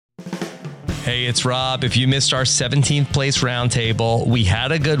Hey, it's Rob. If you missed our 17th place roundtable, we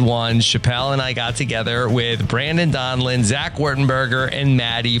had a good one. Chappelle and I got together with Brandon Donlin, Zach Wertenberger, and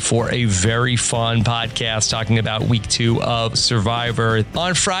Maddie for a very fun podcast talking about week 2 of Survivor.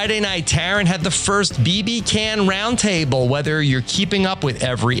 On Friday night, Taryn had the first BB Can roundtable. Whether you're keeping up with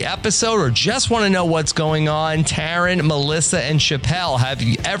every episode or just want to know what's going on, Taryn, Melissa, and Chappelle have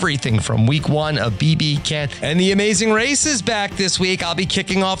everything from week 1 of BB Can. And The Amazing Race is back this week. I'll be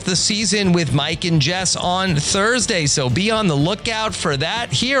kicking off the season with Mike and Jess on Thursday, so be on the lookout for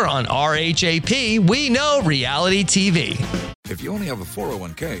that here on RHAP. We know reality TV. If you only have a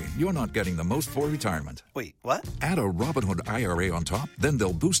 401k, you're not getting the most for retirement. Wait, what? Add a Robinhood IRA on top, then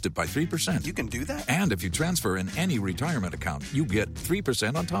they'll boost it by 3%. You can do that? And if you transfer in any retirement account, you get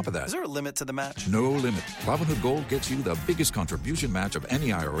 3% on top of that. Is there a limit to the match? No limit. Robinhood Gold gets you the biggest contribution match of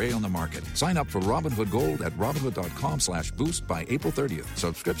any IRA on the market. Sign up for Robinhood Gold at Robinhood.com/boost by April 30th.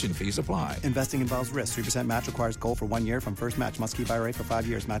 Subscription fees apply. Investing involves risk. 3% match requires gold for 1 year from first match. Must keep IRA for 5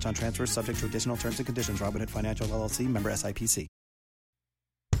 years. Match on transfers subject to additional terms and conditions. Robinhood Financial LLC, member SIPC.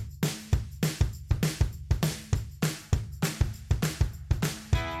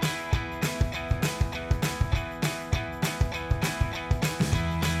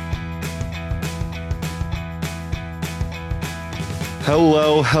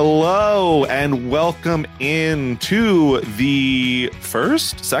 Hello, and welcome into the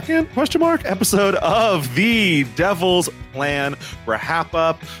second episode of The Devil's Plan Wrap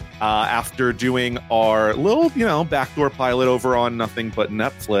Up. After doing our little, backdoor pilot over on Nothing But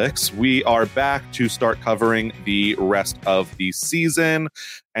Netflix, we are back to start covering the rest of the season,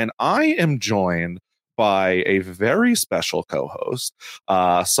 and I am joined by a very special co-host,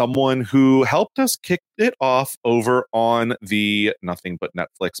 someone who helped us kick it off over on the Nothing But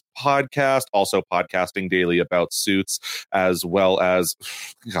Netflix podcast, also podcasting daily about Suits, as well as,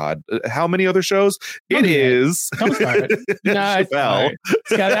 God, how many other shows? Don't start. No,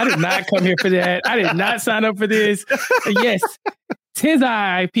 Scott, I did not come here for that. I did not sign up for this. Yes. 'Tis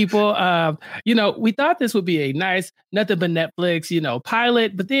I, people. We thought this would be a nice Nothing But Netflix,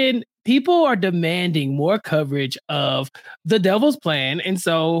 pilot, but then people are demanding more coverage of The Devil's Plan. And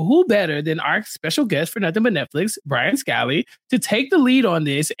so who better than our special guest for Nothing But Netflix, Brian Scally, to take the lead on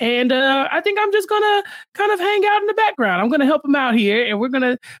this. And I think I'm just going to kind of hang out in the background. I'm going to help him out here. And we're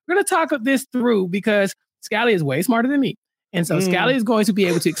going to talk this through because Scally is way smarter than me. And so Scally is going to be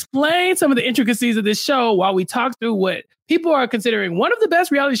able to explain some of the intricacies of this show while we talk through what people are considering one of the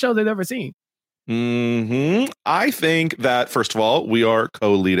best reality shows they've ever seen. I think that, first of all, we are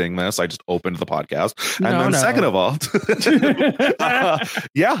co-leading this. I just opened the podcast. And second of all,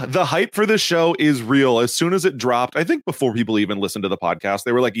 the hype for this show is real. As soon as it dropped, I think before people even listened to the podcast,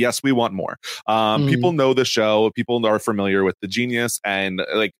 they were like, yes, we want more. People know the show. People are familiar with The Genius. And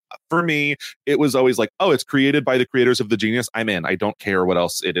for me, it was always like, oh, it's created by the creators of The Genius. I'm in. I don't care what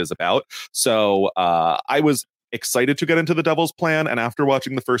else it is about. So I was excited to get into The Devil's Plan, and after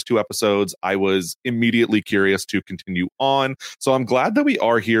watching the first 2 episodes, I was immediately curious to continue on. So I'm glad that we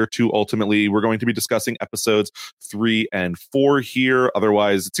are here to ultimately, we're going to be discussing episodes 3 and 4 here.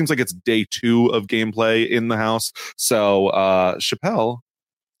 Otherwise, it seems like it's day 2 of gameplay in the house. So Chappelle,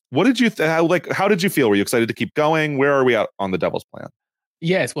 what did you how did you feel? Were you excited to keep going? Where are we at on The Devil's Plan?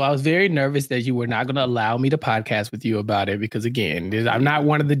 Yes, well, I was very nervous that you were not going to allow me to podcast with you about it because, again, I'm not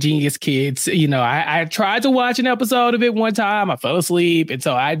one of the genius kids. I tried to watch an episode of it one time. I fell asleep, and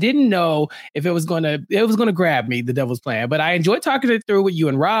so I didn't know if it was going to grab me, The Devil's Plan. But I enjoyed talking it through with you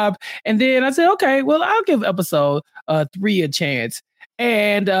and Rob, and then I said, okay, well, I'll give episode 3 a chance.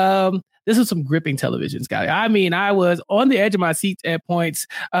 And this was some gripping television, Scotty. I mean, I was on the edge of my seat at points.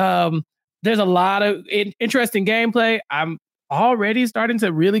 There's a lot of interesting gameplay. I'm already starting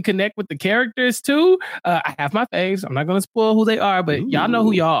to really connect with the characters too. I have my faves. I'm not going to spoil who they are, but y'all know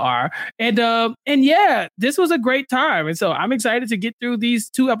who y'all are. And yeah, this was a great time. And so I'm excited to get through these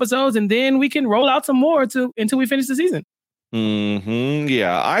 2 episodes, and then we can roll out some more until we finish the season.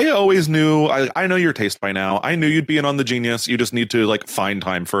 Yeah, I always knew. I know your taste by now. I knew you'd be in on The Genius. You just need to find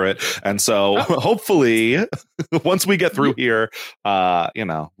time for it. And so hopefully, once we get through here,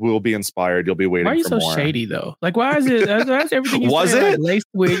 we'll be inspired. You'll be waiting. Why are you for so more. shady though? Why is it? Why is everything you was say it laced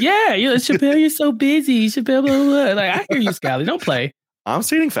with? Yeah, Chappelle, you're so busy. Chappelle, blah, blah, blah. I hear you, Scally. Don't play. I'm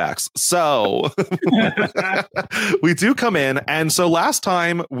stating facts. So we do come in. And so last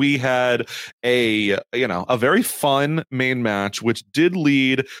time we had a very fun main match, which did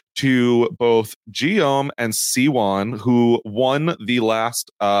lead to both Guillaume and Siwon, who won the last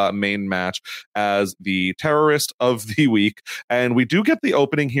main match as the terrorist of the week. And we do get the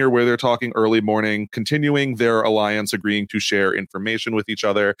opening here where they're talking early morning, continuing their alliance, agreeing to share information with each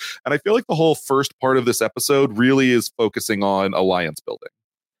other. And I feel like the whole first part of this episode really is focusing on alliance building.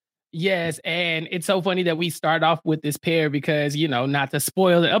 Yes, and it's so funny that we start off with this pair because, not to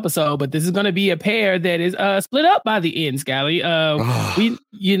spoil the episode, but this is going to be a pair that is split up by the end, Scally. Guillaume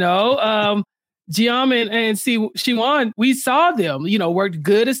and Siwon, we saw them, worked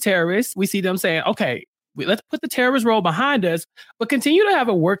good as terrorists. We see them saying, okay, let's put the terrorist role behind us, but continue to have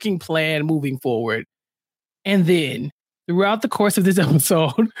a working plan moving forward. And then throughout the course of this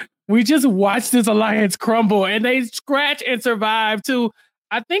episode, we just watch this alliance crumble and they scratch and survive to...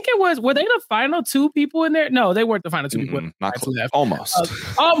 I think were they the final two people in there? No, they weren't the final two people. Not close. Almost.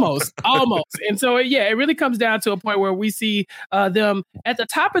 Almost. And so, it really comes down to a point where we see them at the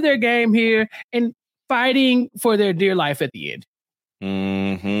top of their game here and fighting for their dear life at the end.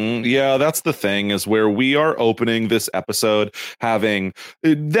 Mm-hmm. Yeah, that's the thing, is where we are opening this episode having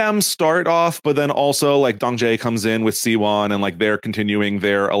them start off, but then also like Dongjae comes in with Siwon and like they're continuing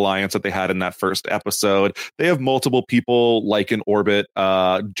their alliance that they had in that first episode. They have multiple people like in orbit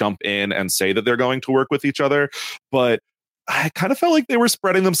jump in and say that they're going to work with each other, but I kind of felt like they were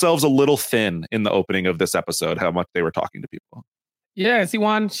spreading themselves a little thin in the opening of this episode, how much they were talking to people. Yeah,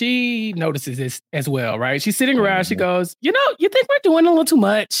 Siwon, she notices this as well, right? She's sitting around. She goes, you think we're doing a little too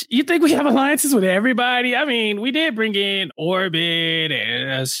much? You think we have alliances with everybody? I mean, we did bring in Orbit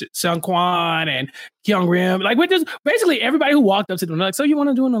and Seungkwan and Kyungrim. Like, we're just basically everybody who walked up to them, like, so you want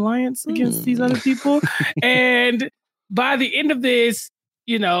to do an alliance against these other people? And by the end of this,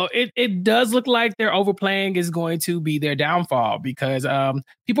 it does look like their overplaying is going to be their downfall because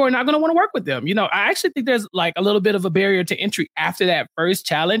people are not going to want to work with them. I actually think there's like a little bit of a barrier to entry after that first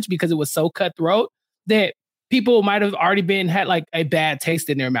challenge because it was so cutthroat that people might have already had like a bad taste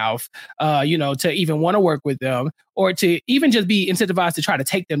in their mouth, to even want to work with them or to even just be incentivized to try to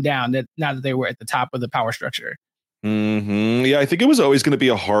take them down now that they were at the top of the power structure. Mm-hmm. Yeah, I think it was always going to be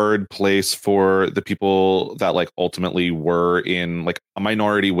a hard place for the people that like ultimately were in like a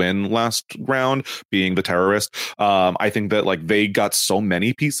minority win last round, being the terrorist. I think that like they got so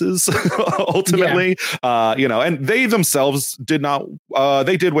many pieces ultimately, and they themselves did not.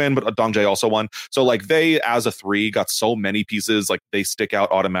 They did win, but Dongjae also won. So like they, as a three, got so many pieces, like they stick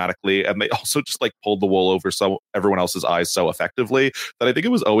out automatically, and they also just like pulled the wool over everyone else's eyes so effectively that I think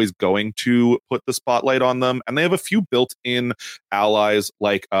it was always going to put the spotlight on them. And they have a few built-in allies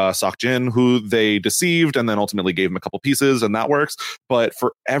like Seokjin, who they deceived and then ultimately gave him a couple pieces, and that works. But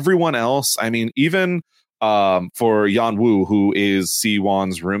for everyone else, I mean, even for Yeonwoo, who is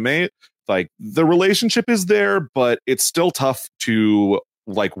Siwon's roommate, like the relationship is there, but it's still tough to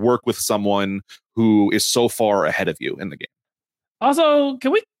like work with someone who is so far ahead of you in the game. Also,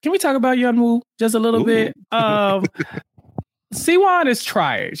 can we talk about Yeonwoo just a little bit? Siwon is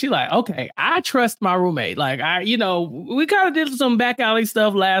trying. She's like, okay, I trust my roommate. Like, we kind of did some back alley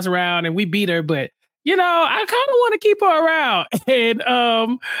stuff last round and we beat her, but I kind of want to keep her around. And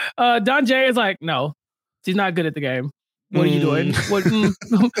Dongjae is like, no, she's not good at the game. What are you doing?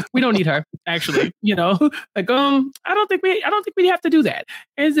 We don't need her, actually. Like, I don't think we have to do that.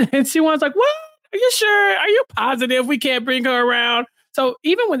 And Siwon's like, what? Are you sure? Are you positive we can't bring her around? So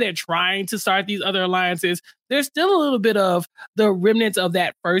even when they're trying to start these other alliances, there's still a little bit of the remnants of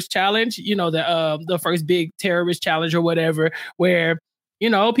that first challenge, the first big terrorist challenge or whatever, where,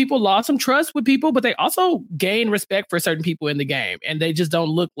 people lost some trust with people, but they also gain respect for certain people in the game. And they just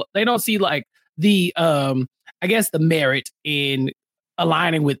they don't see like the, the merit in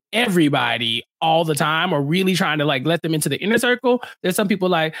aligning with everybody all the time or really trying to like let them into the inner circle. There's some people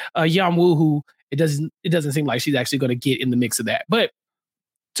like Yeonwoo who it doesn't seem like she's actually going to get in the mix of that. But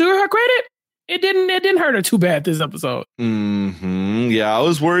to her credit, it didn't hurt her too bad this episode. Mm-hmm. Yeah, I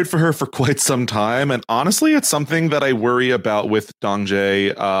was worried for her for quite some time. And honestly, it's something that I worry about with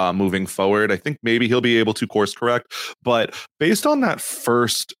Dongjae moving forward. I think maybe he'll be able to course correct. But based on that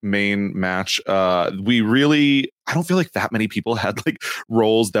first main match, I don't feel like that many people had like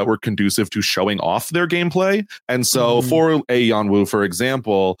roles that were conducive to showing off their gameplay. And so for a Yeonwoo, for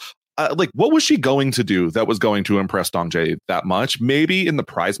example, what was she going to do that was going to impress Dongjae that much? Maybe in the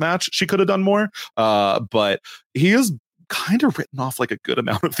prize match, she could have done more. But he is kind of written off like a good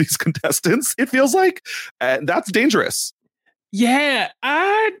amount of these contestants, it feels like. And that's dangerous. Yeah,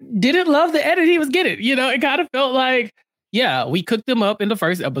 I didn't love the edit he was getting. It kind of felt like Yeah, we cooked them up in the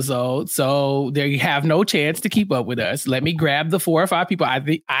first episode, so they have no chance to keep up with us. Let me grab the 4 or 5 people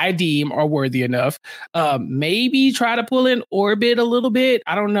I deem are worthy enough. Maybe try to pull in Orbit a little bit.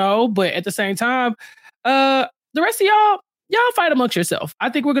 I don't know, but at the same time, the rest of y'all fight amongst yourself. I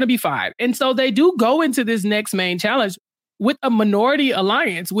think we're gonna be fine. And so they do go into this next main challenge with a minority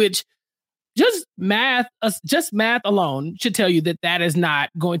alliance, which just math alone should tell you that is not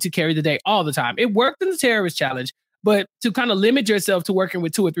going to carry the day all the time. It worked in the terrorist challenge. But to kind of limit yourself to working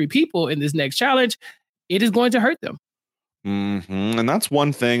with 2 or 3 people in this next challenge, it is going to hurt them. Mm-hmm. And that's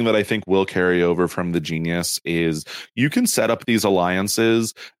one thing that I think will carry over from the Genius is you can set up these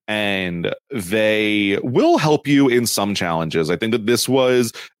alliances and they will help you in some challenges. I think that this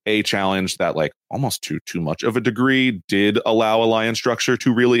was a challenge that, like, almost to too much of a degree did allow alliance structure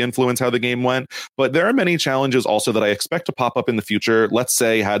to really influence how the game went. But there are many challenges also that I expect to pop up in the future. Let's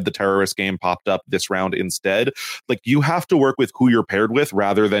say had the terrorist game popped up this round instead, like, you have to work with who you're paired with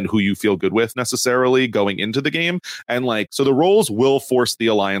rather than who you feel good with necessarily going into the game. And like, so the roles will force the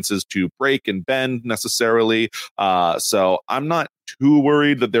alliances to break and bend necessarily. So I'm not too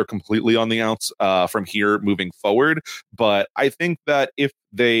worried that they're completely on the outs from here moving forward. But I think that if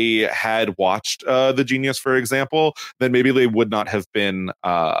they had watched the Genius, for example, then maybe they would not have been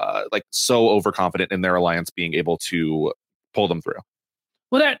like so overconfident in their alliance being able to pull them through.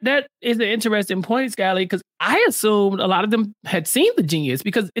 Well, that is an interesting point, Scally, because I assumed a lot of them had seen the Genius,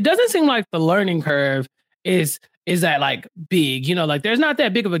 because it doesn't seem like the learning curve is that like big, you know, like there's not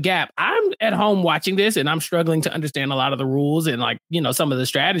that big of a gap. I'm at home watching this and I'm struggling to understand a lot of the rules and, like, you know, some of the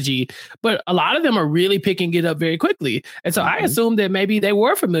strategy, but a lot of them are really picking it up very quickly. And so I assumed that maybe they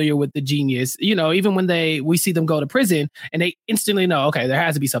were familiar with the Genius, you know, even when we see them go to prison and they instantly know, okay, there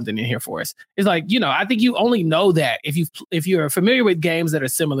has to be something in here for us. It's like, you know, I think you only know that if you're familiar with games that are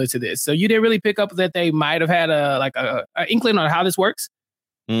similar to this. So you didn't really pick up that they might have had a inkling on how this works.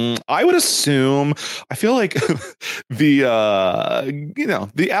 I would assume, I feel like the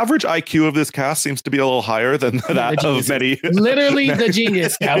average IQ of this cast seems to be a little higher than that of many. Literally the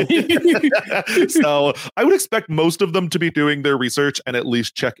Genius. So I would expect most of them to be doing their research and at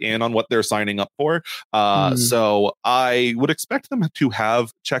least check in on what they're signing up for. So I would expect them to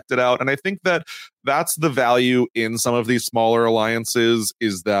have checked it out. And I think that that's the value in some of these smaller alliances,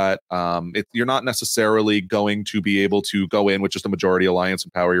 is that you're not necessarily going to be able to go in with just a majority alliance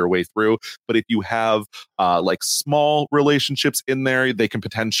and power your way through. But if you have like small relationships in there, they can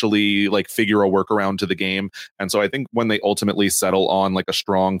potentially like figure a workaround to the game. And so I think when they ultimately settle on like a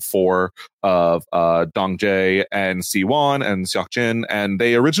strong 4 of Dongjae and Siwon and Seokjin, and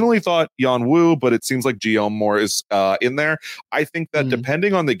they originally thought Yeonwoo, but it seems like Jeonmor is in there. I think that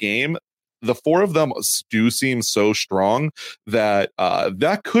depending on the game, the 4 of them do seem so strong that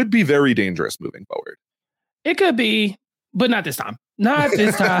that could be very dangerous moving forward. It could be, but not this time. Not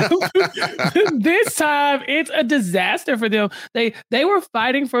this time. This time, it's a disaster for them. They were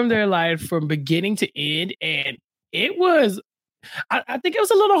fighting from their life from beginning to end, and it was, I think it was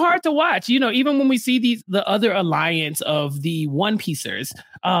a little hard to watch. You know, even when we see the other alliance of the One Piecers,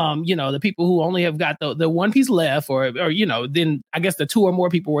 you know, the people who only have got the One Piece left, or you know, then I guess the 2 or more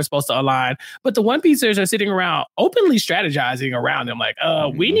people were supposed to align, but the One Piecers are sitting around openly strategizing around them, like,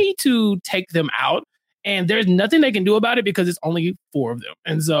 we need to take them out. And there's nothing they can do about it because it's only 4 of them.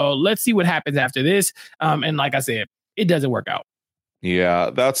 And so let's see what happens after this. And like I said, it doesn't work out. Yeah,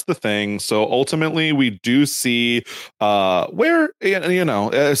 that's the thing. So ultimately, we do see where, you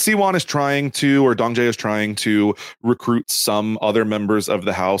know, Siwon is trying to, or Dongjae is trying to recruit some other members of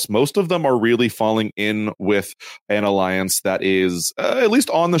the house. Most of them are really falling in with an alliance that is, at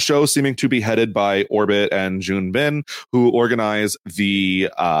least on the show, seeming to be headed by Orbit and Junbin, who organize the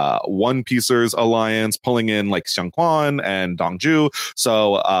One Piecers alliance, pulling in like Xiangquan and Dongju.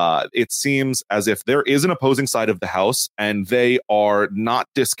 So it seems as if there is an opposing side of the house, and they are not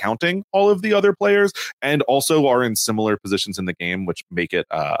discounting all of the other players, and also are in similar positions in the game, which make it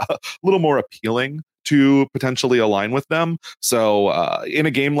a little more appealing to potentially align with them. So in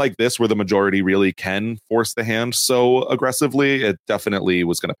a game like this, where the majority really can force the hand so aggressively, it definitely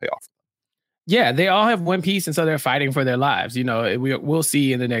was going to pay off. Yeah, they all have One Piece, and so they're fighting for their lives. You know, we'll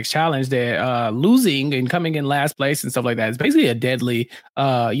see in the next challenge that losing and coming in last place and stuff like that is basically a deadly,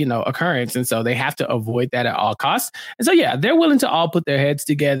 occurrence. And so they have to avoid that at all costs. And so, yeah, they're willing to all put their heads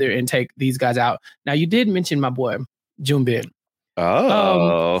together and take these guys out. Now, you did mention my boy, Junbin.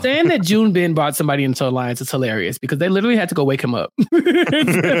 Saying that Junbin brought somebody into alliance is hilarious, because they literally had to go wake him up. Hey,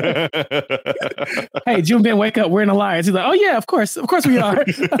 Junbin, wake up, we're in alliance. He's like, oh yeah, of course we are.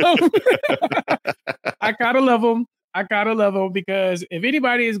 I kind of love him. I kind of love him because if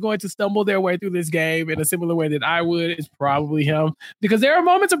anybody is going to stumble their way through this game in a similar way that I would, it's probably him. Because there are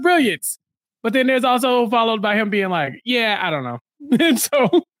moments of brilliance, but then there's also followed by him being like, yeah, I don't know. And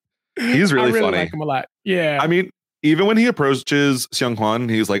so he's really, I really funny. like him a lot. Yeah. I mean, even when he approaches Seung-hwan,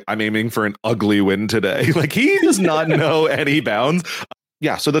 he's like, I'm aiming for an ugly win today. Like, he does not know any bounds.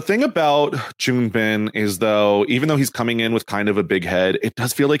 Yeah, so the thing about Joon-bin is, though, even though he's coming in with kind of a big head, it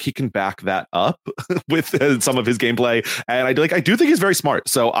does feel like he can back that up with some of his gameplay. And I do think he's very smart.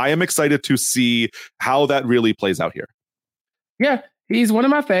 So I am excited to see how that really plays out here. Yeah, he's one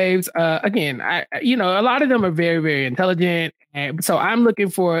of my faves. Again, a lot of them are very, very intelligent. And so I'm looking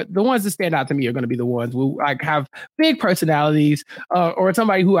for the ones that stand out to me are going to be the ones who like have big personalities or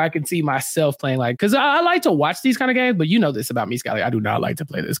somebody who I can see myself playing like, because I like to watch these kind of games, but you know this about me, Scally. I do not like to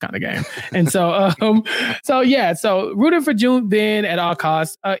play this kind of game. And so, so rooting for Joon-bin at all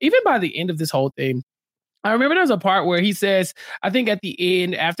costs. Even by the end of this whole thing, I remember there was a part where he says, I think at the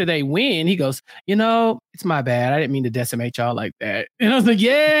end, after they win, he goes, it's my bad. I didn't mean to decimate y'all like that. And I was like,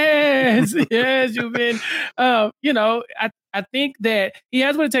 yes, you've been, I think that he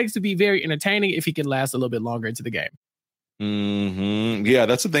has what it takes to be very entertaining if he can last a little bit longer into the game. Mm-hmm. Yeah,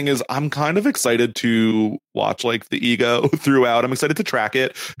 that's the thing is I'm kind of excited to watch like the ego throughout. I'm excited to track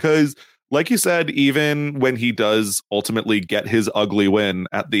it because like you said, even when he does ultimately get his ugly win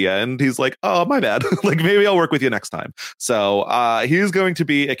at the end, he's like, oh, my bad. Like, maybe I'll work with you next time. So he's going to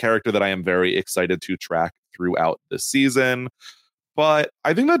be a character that I am very excited to track throughout the season. But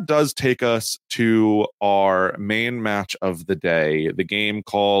I think that does take us to our main match of the day, the game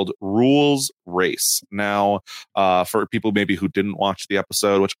called Rules Race. Now, for people maybe who didn't watch the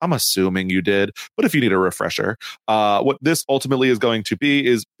episode, which I'm assuming you did, but if you need a refresher, what this ultimately is going to be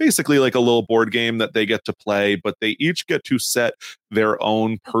is basically like a little board game that they get to play, but they each get to set their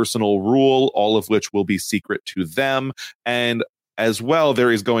own personal rule, all of which will be secret to them. And as well,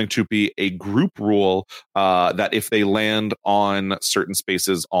 there is going to be a group rule that if they land on certain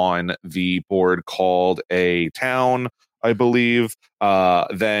spaces on the board called a town, I believe,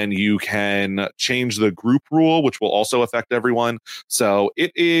 then you can change the group rule, which will also affect everyone. So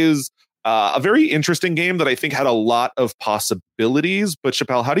it is a very interesting game that I think had a lot of possibilities. But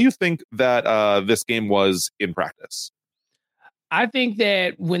Chappelle, how do you think that this game was in practice? I think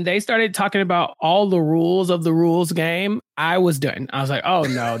that when they started talking about all the rules of the rules game, I was done. I was like, oh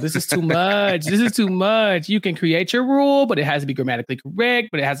no, this is too much. This is too much. You can create your rule, but it has to be grammatically correct,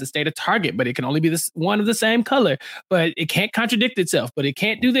 but it has to state a target, but it can only be this one of the same color, but it can't contradict itself, but it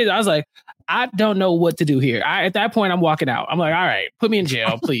can't do this. I was like, I don't know what to do here. At that point, I'm walking out. I'm like, all right, put me in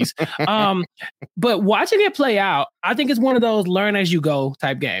jail, please. But watching it play out, I think it's one of those learn as you go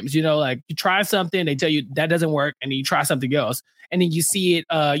type games. Like you try something, they tell you that doesn't work, and then you try something else. And then you see it,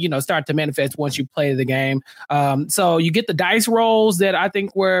 start to manifest once you play the game. So you get the dice rolls that I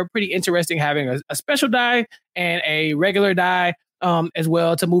think were pretty interesting, having a special die and a regular die as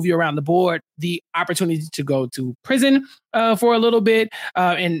well to move you around the board. The opportunity to go to prison for a little bit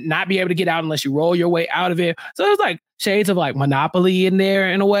and not be able to get out unless you roll your way out of it. So there's like shades of like Monopoly in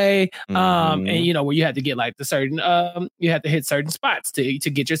there in a way. And where you had to get like the certain, you had to hit certain spots to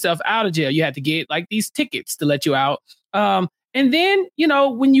get yourself out of jail. You had to get like these tickets to let you out. And then,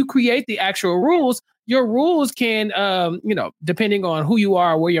 when you create the actual rules, your rules can, depending on who you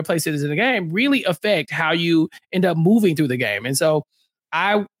are, where your place is in the game, really affect how you end up moving through the game. And so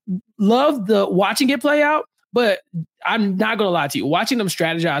I love watching it play out, but I'm not going to lie to you. Watching them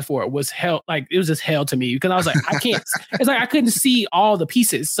strategize for it was hell. Like, it was just hell to me because I was like, I can't, it's like I couldn't see all the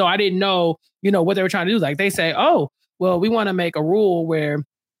pieces. So I didn't know, what they were trying to do. Like they say, oh, well, we want to make a rule where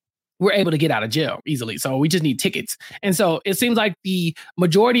we're able to get out of jail easily. So we just need tickets. And so it seems like the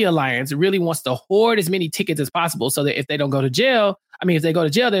majority alliance really wants to hoard as many tickets as possible so that if they don't go to jail, if they go to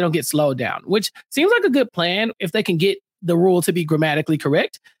jail, they don't get slowed down, which seems like a good plan if they can get the rule to be grammatically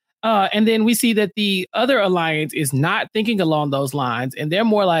correct. And then we see that the other alliance is not thinking along those lines. And they're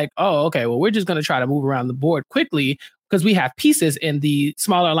more like, oh, okay, well, we're just going to try to move around the board quickly because we have pieces and the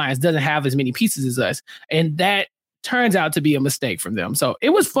smaller alliance doesn't have as many pieces as us. And that turns out to be a mistake from them. So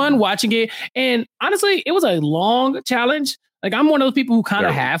it was fun watching it. And honestly, it was a long challenge. Like I'm one of those people who kind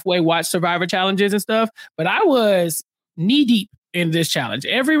of halfway watch Survivor challenges and stuff, but I was knee deep in this challenge.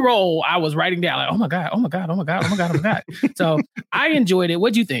 Every roll I was writing down like, oh my God. So I enjoyed it.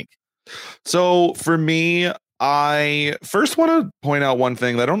 What'd you think? So for me, I first want to point out one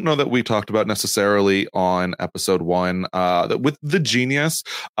thing that I don't know that we talked about necessarily on episode 1, that with the Genius,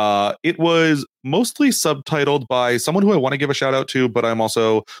 it was mostly subtitled by someone who I want to give a shout out to, but I'm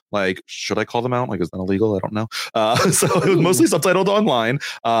also like, should I call them out? Like, is that illegal? I don't know. So it was mostly subtitled online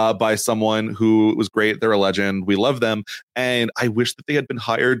by someone who was great. They're a legend. We love them. And I wish that they had been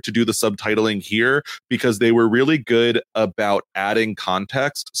hired to do the subtitling here because they were really good about adding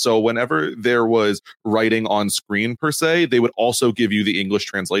context. So whenever there was writing on screen per se, they would also give you the English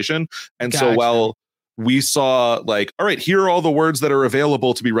translation. And so while we saw like, all right, here are all the words that are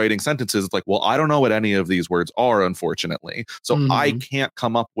available to be writing sentences. It's like, well, I don't know what any of these words are, unfortunately. So I can't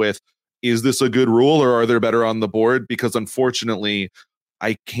come up with, is this a good rule or are there better on the board? Because unfortunately,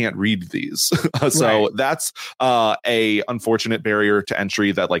 I can't read these. So that's a unfortunate barrier to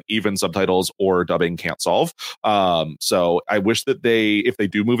entry that like even subtitles or dubbing can't solve. So I wish that if they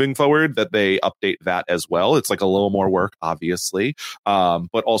do moving forward, that they update that as well. It's like a little more work, obviously.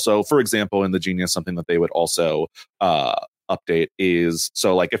 But also, for example, in the Genius, something that they would also update is,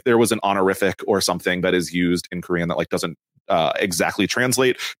 so like if there was an honorific or something that is used in Korean that like doesn't exactly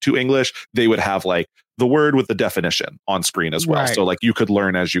translate to English, they would have like the word with the definition on screen as well. So like you could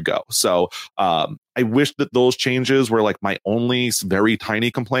learn as you go. So I wish that those changes were like my only very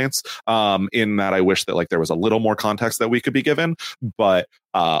tiny complaints, in that I wish that like there was a little more context that we could be given, but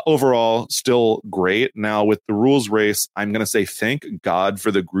overall still great. Now with the rules race, I'm going to say thank God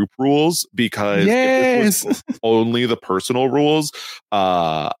for the group rules, because if this was only the personal rules,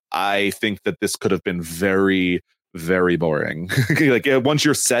 I think that this could have been very, very boring. Like once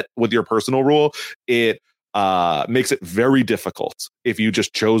you're set with your personal rule, it makes it very difficult if you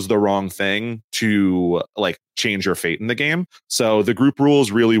just chose the wrong thing to like change your fate in the game. So the group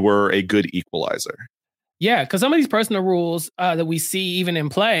rules really were a good equalizer. Yeah, because some of these personal rules that we see even in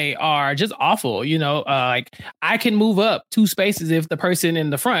play are just awful. You know, like I can move up 2 spaces if the person in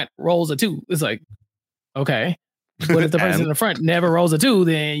the front rolls a 2. It's like, okay. But if the person in the front never rolls a 2,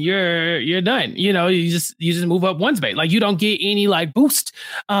 then you're done. You know, you just move up 1 space. Like you don't get any like boost.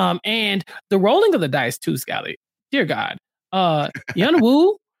 And the rolling of the dice too, Scally. Dear God,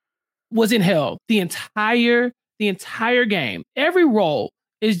 Yeonwoo was in hell the entire game. Every roll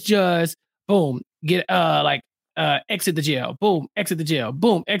is just boom, get exit the jail, boom, exit the jail,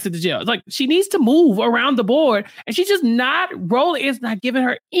 boom, exit the jail. It's like she needs to move around the board, and she's just not rolling. It's not giving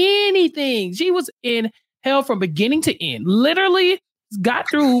her anything. She was in hell from beginning to end, literally got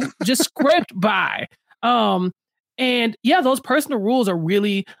through just script by. And yeah, those personal rules are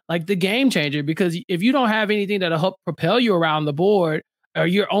really like the game changer, because if you don't have anything that'll help propel you around the board, or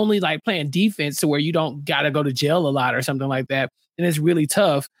you're only like playing defense to where you don't got to go to jail a lot or something like that, then it's really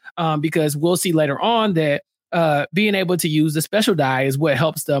tough. Because we'll see later on that being able to use the special die is what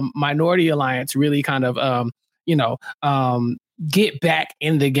helps the Minority Alliance really kind of, get back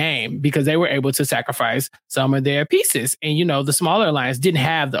in the game, because they were able to sacrifice some of their pieces. And, you know, the smaller alliance didn't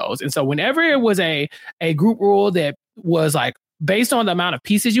have those. And so whenever it was a group rule that was like based on the amount of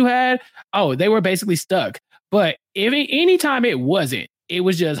pieces you had, they were basically stuck. But anytime it wasn't, it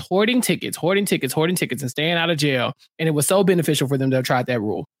was just hoarding tickets, and staying out of jail. And it was so beneficial for them to have tried that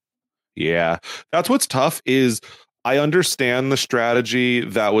rule. Yeah, that's what's tough is I understand the strategy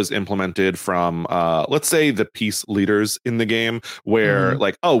that was implemented from, let's say, the peace leaders in the game, where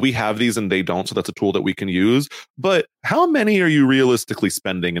like, we have these and they don't. So that's a tool that we can use. But how many are you realistically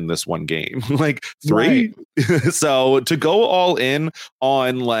spending in this one game? Like 3? Right. So to go all in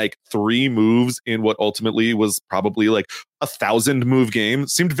on like 3 moves in what ultimately was probably like 1,000 move game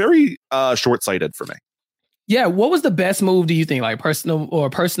seemed very short-sighted for me. Yeah. What was the best move, do you think? Like personal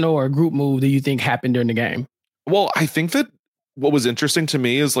or group move do you think happened during the game? Well, I think that what was interesting to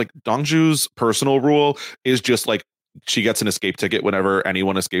me is like Dongju's personal rule is just like she gets an escape ticket whenever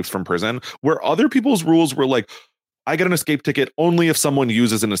anyone escapes from prison, where other people's rules were like, I get an escape ticket only if someone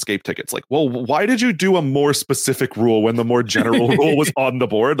uses an escape ticket. It's like, well, why did you do a more specific rule when the more general rule was on the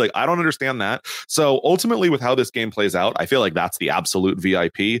board? Like, I don't understand that. So ultimately, with how this game plays out, I feel like that's the absolute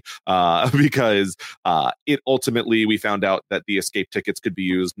VIP, because it ultimately, we found out that the escape tickets could be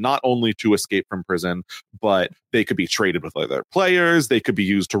used not only to escape from prison, but they could be traded with other players. They could be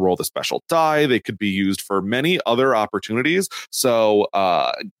used to roll the special die. They could be used for many other opportunities. So,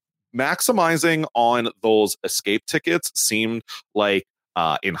 maximizing on those escape tickets seemed like,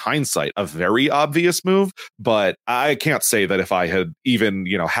 in hindsight, a very obvious move, but I can't say that if I had even,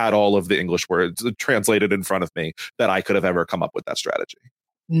 had all of the English words translated in front of me, that I could have ever come up with that strategy.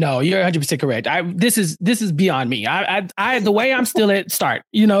 No, you're 100% correct. This is beyond me. I the way I'm still at start,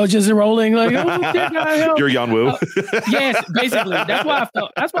 just rolling like, you're Yeonwoo. Yes, basically. That's why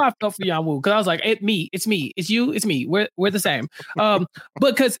I felt for Yeonwoo, because I was like, it's me, it's you, it's me. We're the same.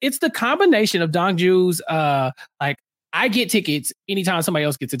 Because it's the combination of Dongju's like I get tickets anytime somebody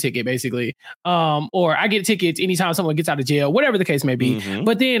else gets a ticket, basically. Or I get tickets anytime someone gets out of jail, whatever the case may be. Mm-hmm.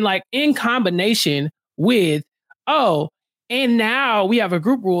 But then like in combination with, and now we have a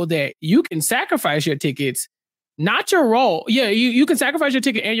group rule that you can sacrifice your tickets, not your role. Yeah, you can sacrifice your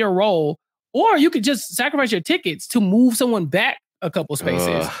ticket and your role, or you could just sacrifice your tickets to move someone back a couple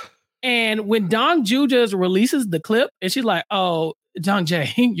spaces. And when Dongju just releases the clip and she's like, oh,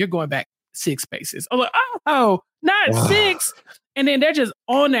 Dongjae, you're going back 6 spaces. I'm like, oh, not 6. And then they're just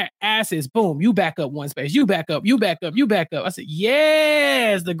on their asses. Boom, you back up 1 space. You back up, you back up, you back up. I said,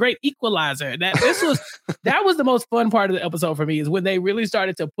 yes, the great equalizer. That was the most fun part of the episode for me, is when they really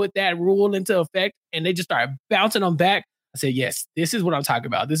started to put that rule into effect and they just started bouncing them back. I said, yes, this is what I'm talking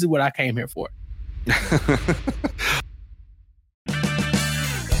about. This is what I came here for.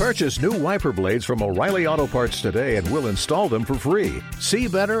 Purchase new wiper blades from O'Reilly Auto Parts today and we'll install them for free. See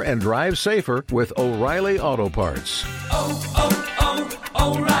better and drive safer with O'Reilly Auto Parts.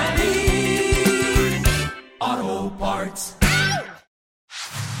 O'Reilly Auto Parts.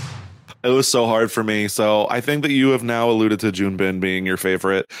 It was so hard for me. So I think that you have now alluded to Junbin being your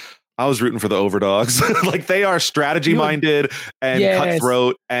favorite. I was rooting for the overdogs. Like, they are strategy minded and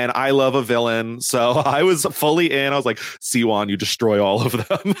cutthroat, and I love a villain. So I was fully in. I was like, Siwon, you destroy all of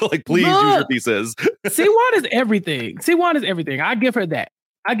them. Like, please use your pieces. Siwon is everything. Siwon is everything. I give her that.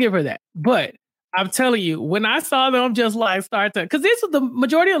 But I'm telling you, when I saw them just like start to, because this was the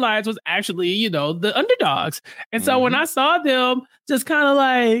majority alliance was actually, the underdogs. And so when I saw them just kind of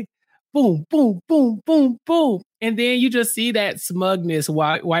like, boom, boom, boom, boom, boom. And then you just see that smugness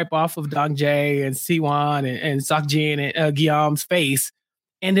wipe off of Dongjae and Siwon and Seokjin and Guillaume's face.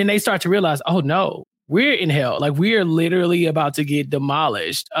 And then they start to realize, oh no, we're in hell. Like, we're literally about to get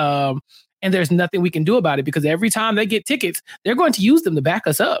demolished. And there's nothing we can do about it, because every time they get tickets, they're going to use them to back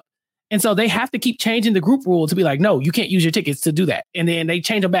us up. And so they have to keep changing the group rule to be like, no, you can't use your tickets to do that. And then they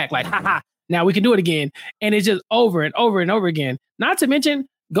change them back like, now we can do it again. And it's just over and over and over again. Not to mention,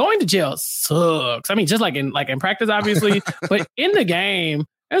 going to jail sucks. I mean, just like in practice, obviously, but in the game,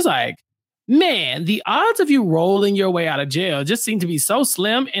 it's like, man, the odds of you rolling your way out of jail just seem to be so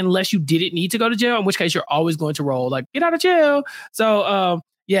slim, unless you didn't need to go to jail, in which case you're always going to roll, like, get out of jail. So,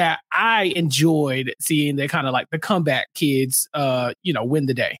 yeah, I enjoyed seeing the kind of like the comeback kids, win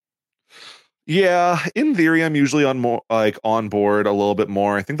the day. Yeah, in theory, I'm usually on board a little bit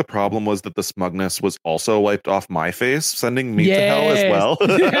more. I think the problem was that the smugness was also wiped off my face, sending me to hell as well.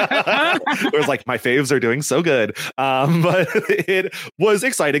 It was like, my faves are doing so good. But it was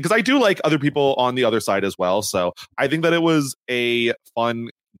exciting because I do like other people on the other side as well. So I think that it was a fun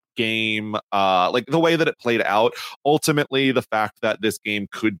game, like the way that it played out. Ultimately, the fact that this game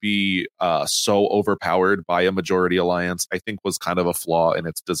could be so overpowered by a majority alliance, I think, was kind of a flaw in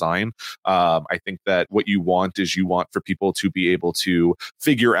its design. I think that what you want for people to be able to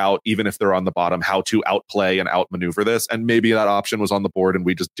figure out, even if they're on the bottom, how to outplay and outmaneuver this. And maybe that option was on the board and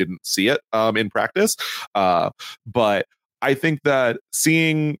we just didn't see it in practice. But I think that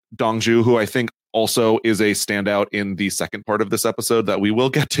seeing Dongju, who I think also is a standout in the second part of this episode that we will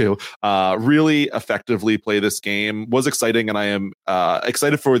get to, really effectively play this game was exciting, and I am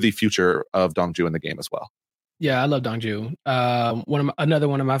excited for the future of Dongju in the game as well. Yeah, I love Dongju. Another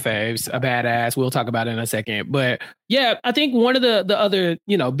one of my faves, a badass. We'll talk about it in a second. But yeah, I think one of the other,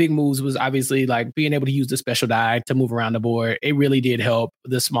 big moves was obviously like being able to use the special die to move around the board. It really did help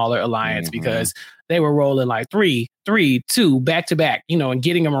the smaller alliance because they were rolling like 3, 3, 2 back to back, and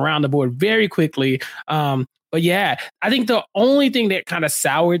getting them around the board very quickly. But yeah, I think the only thing that kind of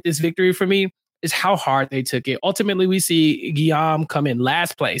soured this victory for me is how hard they took it. Ultimately, we see Guillaume come in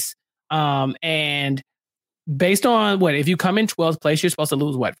last place. And based on if you come in 12th place, you're supposed to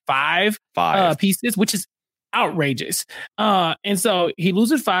lose five pieces, which is outrageous. And so he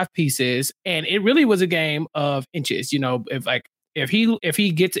loses 5 pieces, and it really was a game of inches. If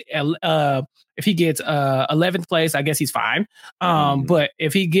he gets 11th place, I guess he's fine. But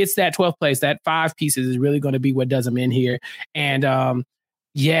if he gets that 12th place, that 5 pieces is really going to be what does him in here. And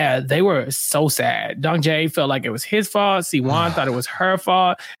yeah, they were so sad. Dongjae felt like it was his fault. Siwon thought it was her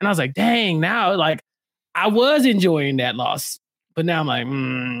fault, and I was like, dang, now I was enjoying that loss, but now I'm like,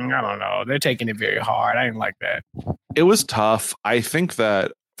 I don't know. They're taking it very hard. I didn't like that. It was tough. I think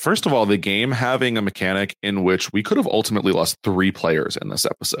that, first of all, the game having a mechanic in which we could have ultimately lost 3 players in this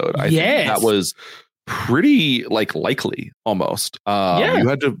episode. I think that was pretty likely almost. You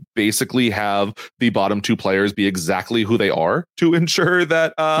had to basically have the bottom 2 players be exactly who they are to ensure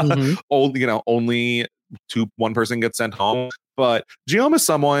that only one person gets sent home. But Guillaume is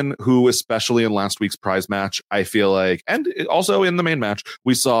someone who, especially in last week's prize match, I feel like, and also in the main match,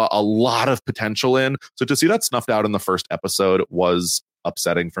 we saw a lot of potential in. So to see that snuffed out in the first episode was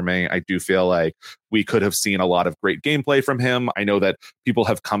upsetting for me. I do feel like we could have seen a lot of great gameplay from him. I know that people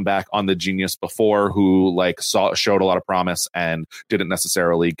have come back on the Genius before who showed a lot of promise and didn't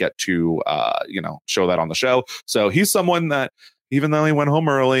necessarily get to show that on the show. So he's someone that, even though he went home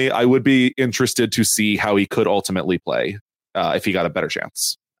early, I would be interested to see how he could ultimately play if he got a better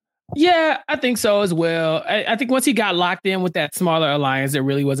chance. Yeah, I think so as well. I think once he got locked in with that smaller alliance, there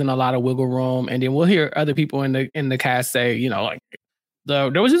really wasn't a lot of wiggle room. And then we'll hear other people in the cast say,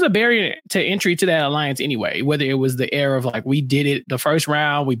 there was just a barrier to entry to that alliance anyway, whether it was the air of like, we did it the first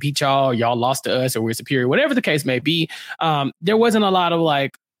round, we beat y'all lost to us, or we're superior, whatever the case may be. There wasn't a lot of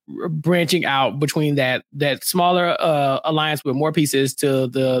like branching out between that smaller alliance with more pieces to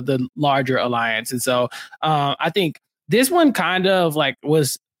the larger alliance. And so I think this one kind of like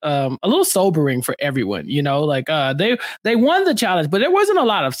was a little sobering for everyone, they won the challenge, but there wasn't a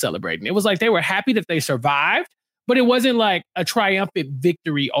lot of celebrating. It was like they were happy that they survived, but it wasn't like a triumphant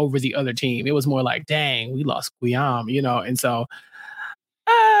victory over the other team. It was more like, dang, we lost Guillaume, and so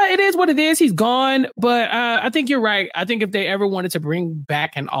it is what it is. He's gone, but I think you're right. I think if they ever wanted to bring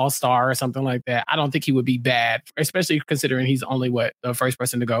back an all-star or something like that, I don't think he would be bad, especially considering he's only the first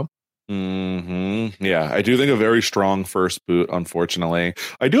person to go. Mm-hmm. Yeah, I do think a very strong first boot, unfortunately.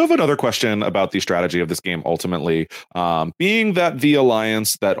 I do have another question about the strategy of this game ultimately, being that the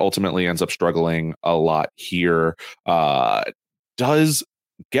alliance that ultimately ends up struggling a lot here does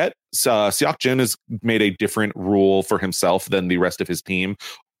get Seok Jin has made a different rule for himself than the rest of his team,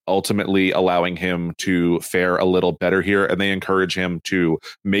 ultimately allowing him to fare a little better here. And they encourage him to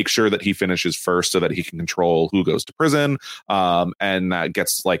make sure that he finishes first so that he can control who goes to prison. And that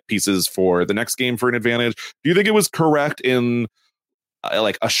gets like pieces for the next game for an advantage. Do you think it was correct in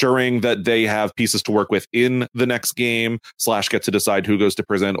assuring that they have pieces to work with in the next game / get to decide who goes to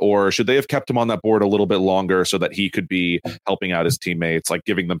prison? Or should they have kept him on that board a little bit longer so that he could be helping out his teammates, like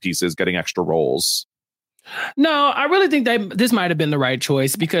giving them pieces, getting extra roles? No, I really think this might have been the right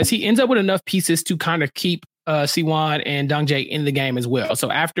choice because he ends up with enough pieces to kind of keep Siwon and Dongjae in the game as well.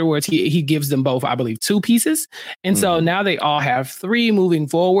 So afterwards, he gives them both, I believe, 2 pieces. And so now they all have 3 moving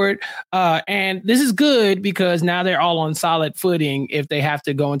forward. And this is good because now they're all on solid footing if they have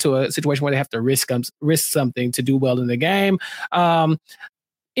to go into a situation where they have to risk something to do well in the game.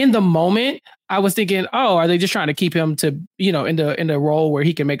 In the moment, I was thinking, are they just trying to keep him to, in the role where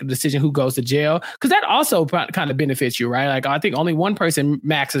he can make a decision who goes to jail? Because that also kind of benefits you, right? Like, I think only one person,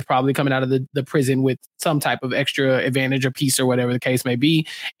 Max, is probably coming out of the prison with some type of extra advantage or piece or whatever the case may be.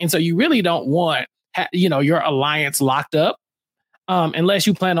 And so you really don't want, your alliance locked up unless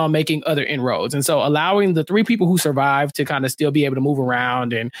you plan on making other inroads. And so allowing the 3 people who survive to kind of still be able to move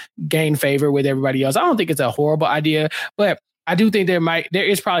around and gain favor with everybody else, I don't think it's a horrible idea, but I do think there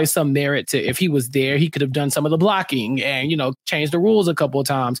is probably some merit to, if he was there, he could have done some of the blocking and, changed the rules a couple of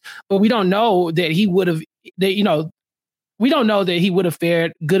times. But we don't know that he would have, we don't know that he would have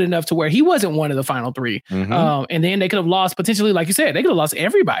fared good enough to where he wasn't one of the final 3. Mm-hmm. And then they could have lost potentially, like you said, they could have lost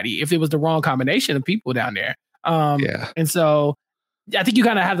everybody if it was the wrong combination of people down there. And so I think you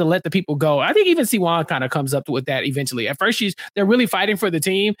kind of have to let the people go. I think even Siwon kind of comes up with that eventually. At first, they're really fighting for the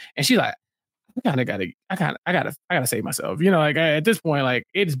team, and she's like, I gotta save myself. At this point, like,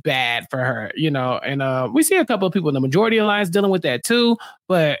 it's bad for her, and we see a couple of people in the majority alliance dealing with that too.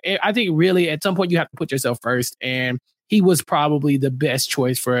 But I think really at some point you have to put yourself first. And he was probably the best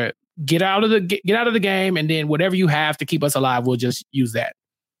choice for it. Get out of the game. And then whatever you have to keep us alive, we'll just use that.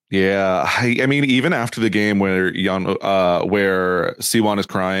 Yeah, I mean, even after the game where Siwon is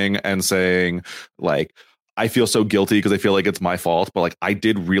crying and saying like, I feel so guilty because I feel like it's my fault, but like, I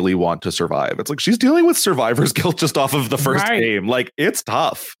did really want to survive. It's like she's dealing with survivor's guilt just off of the first game. Like, it's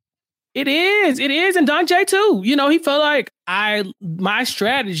tough. It is. And Dongjae too. He felt like my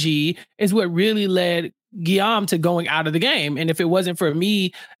strategy is what really led Guillaume to going out of the game. And if it wasn't for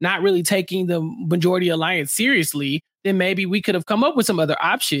me not really taking the majority alliance seriously, then maybe we could have come up with some other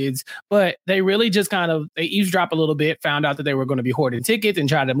options. But they really just they eavesdrop a little bit, found out that they were going to be hoarding tickets and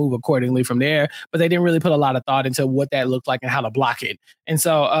try to move accordingly from there. But they didn't really put a lot of thought into what that looked like and how to block it. And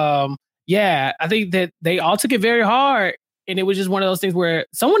so, I think that they all took it very hard. And it was just one of those things where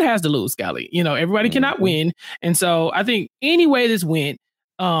someone has to lose, Scally. Everybody cannot win. And so I think any way this went,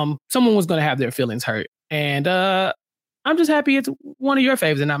 someone was going to have their feelings hurt. And I'm just happy it's one of your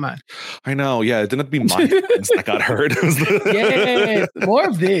faves and not mine. I know. Yeah, it didn't have to be my friends that got hurt. Yeah, more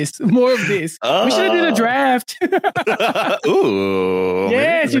of this. More of this. We should have did a draft. Ooh.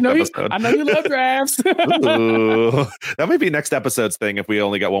 Yes, I know you love drafts. Ooh. That might be next episode's thing if we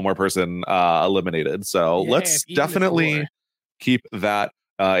only get one more person eliminated. So let's definitely keep that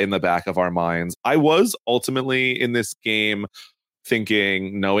in the back of our minds. I was ultimately in this game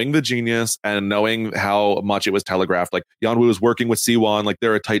thinking, knowing the genius and knowing how much it was telegraphed, like Yeonwoo is working with Siwon, like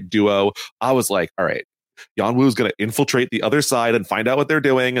they're a tight duo. I was like, all right, Yeonwoo is going to infiltrate the other side and find out what they're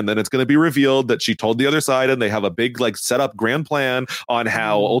doing, and then it's going to be revealed that she told the other side, and they have a big like set up grand plan on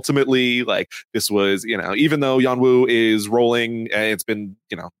how ultimately like this was, even though Yeonwoo is rolling and it's been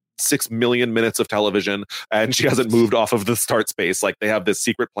 6 million minutes of television and she hasn't moved off of the start space, like they have this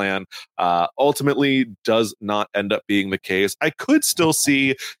secret plan, ultimately does not end up being the case. I could still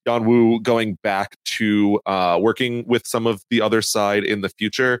see Yeonwoo going back to working with some of the other side in the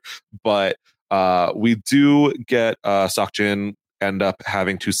future, but we do get Seokjin end up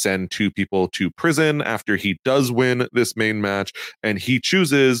having to send 2 people to prison after he does win this main match, and he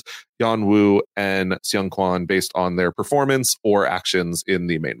chooses Yeonwoo and Seungkwan based on their performance or actions in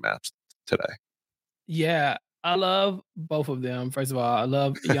the main match today. Yeah, I love both of them. First of all, I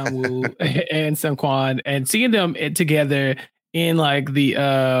love Yeonwoo and Seungkwan, and seeing them together in like the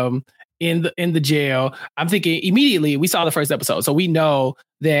in the jail. I'm thinking immediately we saw the first episode, so we know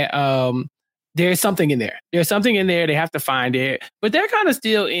that there's something in there. There's something in there. They have to find it. But they're kind of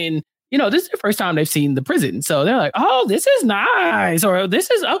still in, this is the first time they've seen the prison. So they're like, oh, this is nice. Or this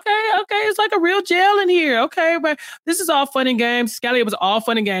is okay. It's like a real jail in here. Okay, but this is all fun and games. Scally, it was all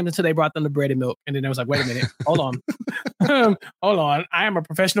fun and games until they brought them the bread and milk. And then I was like, wait a minute. Hold on. Hold on. I am a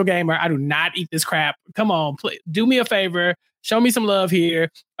professional gamer. I do not eat this crap. Come on. Do me a favor. Show me some love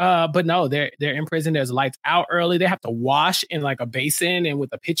here. But no, they're in prison. There's lights out early. They have to wash in like a basin and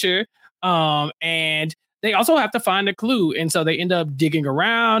with a pitcher. And they also have to find a clue. And so they end up digging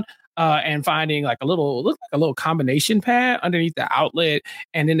around and finding like a little combination pad underneath the outlet.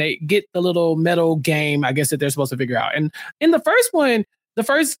 And then they get the little metal game, I guess, that they're supposed to figure out. And in the first one, the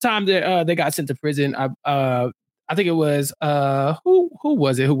first time that they got sent to prison, I think it was who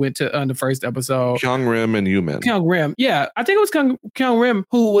was it who went to the first episode? Kyung Rim and Yumin. Kyung Rim. Yeah, I think it was Kyung Rim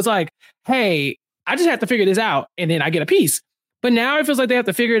who was like, hey, I just have to figure this out and then I get a piece. But now it feels like they have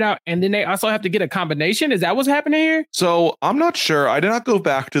to figure it out, and then they also have to get a combination. Is that what's happening here? So I'm not sure. I did not go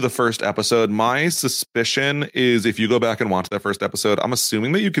back to the first episode. My suspicion is if you go back and watch that first episode, I'm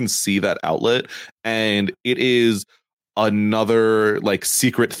assuming that you can see that outlet, and it is another like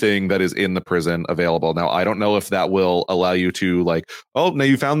secret thing that is in the prison available. Now, I don't know if that will allow you to like, oh, now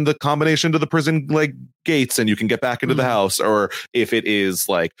you found the combination to the prison like gates and you can get back into the house, or if it is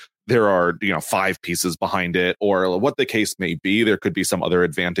like, there are 5 pieces behind it, or what the case may be. There could be some other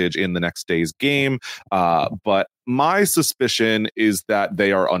advantage in the next day's game. But my suspicion is that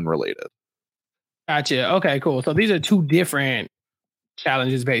they are unrelated. Gotcha. Okay, cool. So these are 2 different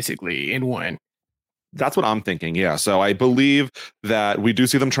challenges basically in one. That's what I'm thinking. Yeah. So I believe that we do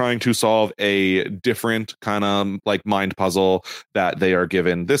see them trying to solve a different kind of like mind puzzle that they are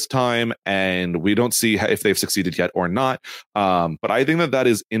given this time. And we don't see if they've succeeded yet or not. But I think that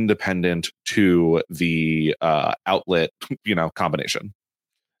is independent to the outlet, combination.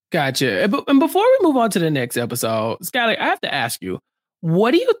 Gotcha. And before we move on to the next episode, Scally, I have to ask you,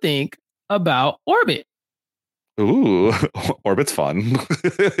 what do you think about Orbit? Ooh, Orbit's fun.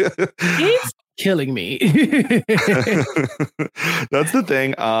 He's killing me. That's the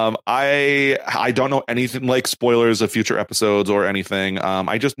thing. I don't know anything like spoilers of future episodes or anything.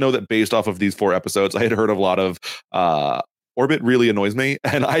 I just know that based off of these 4 episodes, I had heard a lot of Orbit really annoys me.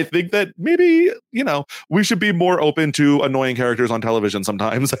 And I think that maybe, we should be more open to annoying characters on television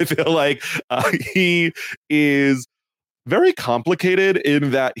sometimes. I feel like he is very complicated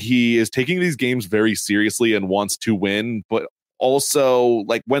in that he is taking these games very seriously and wants to win, but also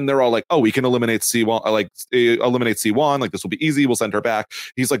like when they're all like, oh, we can eliminate C1, like this will be easy, we'll send her back.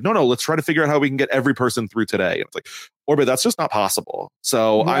 He's like, no, let's try to figure out how we can get every person through today. And it's like, Orbit, that's just not possible.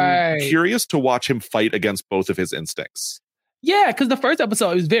 So right. I'm curious to watch him fight against both of his instincts. Yeah, because the first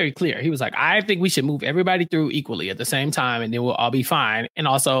episode, it was very clear. He was like, I think we should move everybody through equally at the same time, and then we'll all be fine. And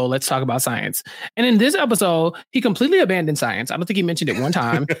also, let's talk about science. And in this episode, he completely abandoned science. I don't think he mentioned it one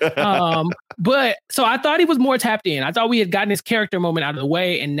time. But so I thought he was more tapped in. I thought we had gotten his character moment out of the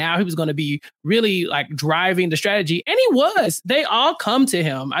way, and now he was going to be really like driving the strategy. And he was. They all come to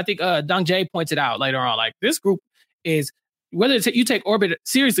him. I think Dong Jae points it out later on. Like, this group is, whether you take Orbit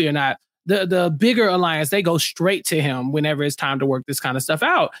seriously or not, the bigger alliance, they go straight to him whenever it's time to work this kind of stuff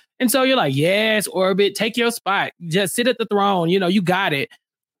out. And so you're like, yes, Orbit, take your spot. Just sit at the throne. You got it.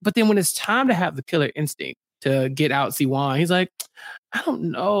 But then when it's time to have the killer instinct to get out Siwan, he's like, I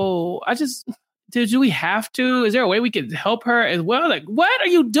don't know. Do we have to? Is there a way we could help her as well? Like, what are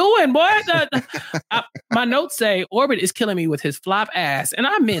you doing, boy? My notes say Orbit is killing me with his flop ass. And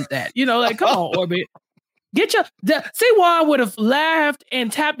I meant that. Come on, Orbit. Siwan would have laughed and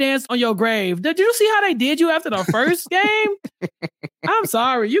tap danced on your grave. Did you see how they did you after the first game? I'm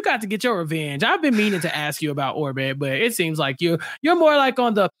sorry. You got to get your revenge. I've been meaning to ask you about Orbit, but it seems like you're more like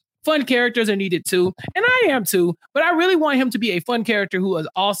on the fun characters are needed too. And I am too, but I really want him to be a fun character who is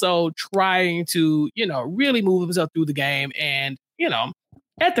also trying to, really move himself through the game and,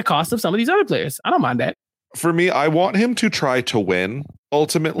 at the cost of some of these other players. I don't mind that. For me, I want him to try to win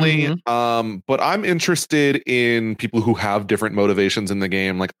ultimately. But I'm interested in people who have different motivations in the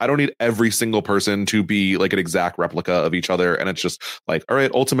game. Like, I don't need every single person to be like an exact replica of each other. And it's just like, all right,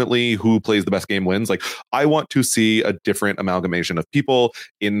 ultimately who plays the best game wins. Like, I want to see a different amalgamation of people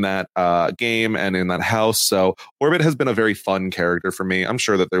in that game and in that house. So Orbit has been a very fun character for me. I'm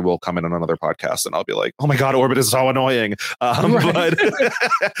sure that there will come in on another podcast and I'll be like, oh my God, Orbit is so annoying. But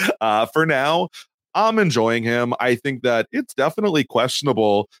for now, I'm enjoying him. I think that it's definitely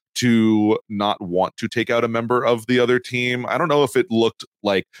questionable to not want to take out a member of the other team. I don't know if it looked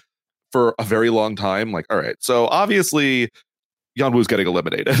like for a very long time, like, all right, so obviously Yeonwoo's getting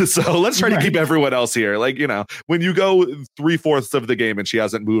eliminated. So let's try to keep everyone else here. Like, when you go 3/4 of the game and she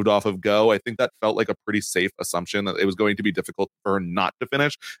hasn't moved off of go, I think that felt like a pretty safe assumption that it was going to be difficult for her not to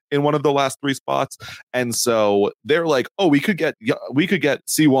finish in one of the last 3 spots. And so they're like, oh, we could get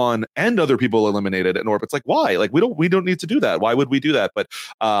Siwan and other people eliminated. And Orbit's like, why? Like, we don't need to do that. Why would we do that? But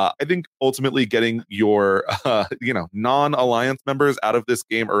I think ultimately getting your non-alliance members out of this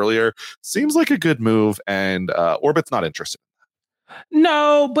game earlier seems like a good move. And Orbit's not interested.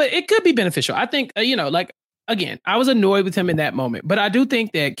 No, but it could be beneficial. I think, again, I was annoyed with him in that moment, but I do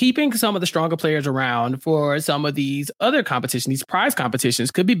think that keeping some of the stronger players around for some of these other competitions, these prize competitions,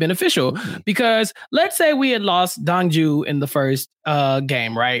 could be beneficial. Because let's say we had lost Dongju in the first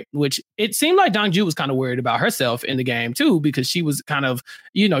game, right? Which it seemed like Dongju was kind of worried about herself in the game too, because she was kind of,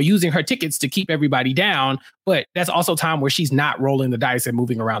 using her tickets to keep everybody down. But that's also time where she's not rolling the dice and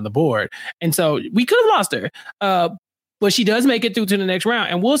moving around the board. And so we could have lost her. But she does make it through to the next round.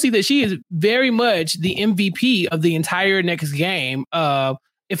 And we'll see that she is very much the MVP of the entire next game,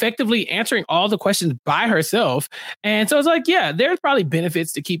 effectively answering all the questions by herself. And so it's like, yeah, there's probably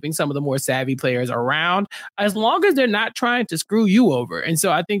benefits to keeping some of the more savvy players around, as long as they're not trying to screw you over. And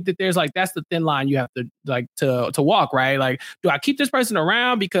so I think that there's that's the thin line you have to walk, right? Like, do I keep this person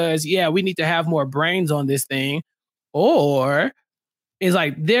around because, yeah, we need to have more brains on this thing? Or is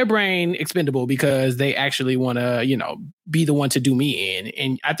their brain expendable because they actually want to, be the one to do me in.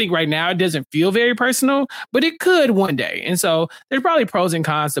 And I think right now it doesn't feel very personal, but it could one day. And so there's probably pros and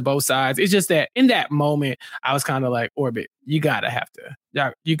cons to both sides. It's just that in that moment, I was kind of like, Orbit, you gotta have to,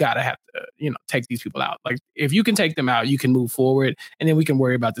 take these people out. Like, if you can take them out, you can move forward, and then we can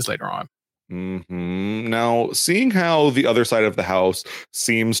worry about this later on. Now, seeing how the other side of the house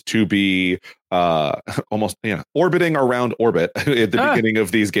seems to be almost orbiting around Orbit at the beginning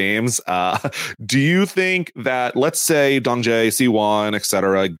of these games, do you think that, let's say Dongjae, Siwan,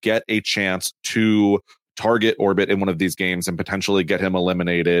 etc., get a chance to target Orbit in one of these games and potentially get him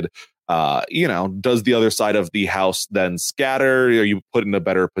eliminated? Does the other side of the house then scatter? Are you put in a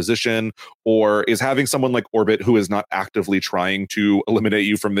better position? Or is having someone like Orbit, who is not actively trying to eliminate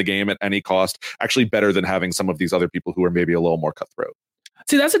you from the game at any cost, actually better than having some of these other people who are maybe a little more cutthroat?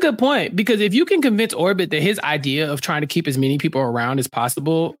 See, that's a good point, because if you can convince Orbit that his idea of trying to keep as many people around as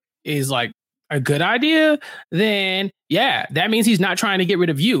possible is a good idea, then yeah, that means he's not trying to get rid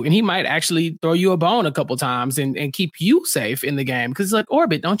of you, and he might actually throw you a bone a couple times and keep you safe in the game. Because it's like,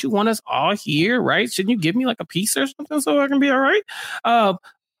 Orbit, don't you want us all here, right? Shouldn't you give me a piece or something so I can be all right?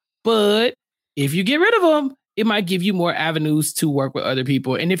 But if you get rid of him, it might give you more avenues to work with other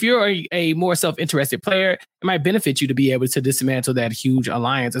people. And if you're a more self-interested player, it might benefit you to be able to dismantle that huge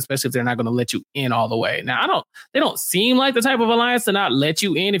alliance, especially if they're not going to let you in all the way. Now, they don't seem like the type of alliance to not let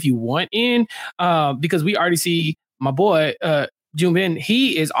you in if you want in, because we already see my boy, Junbin,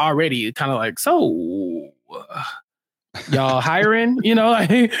 he is already kind of so y'all hiring,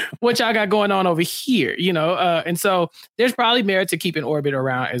 what y'all got going on over here, and so there's probably merit to keeping Orbit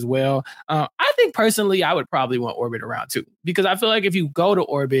around as well. I think personally, I would probably want Orbit around too, because I feel like if you go to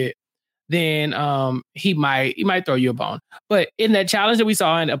Orbit, then he might throw you a bone. But in that challenge that we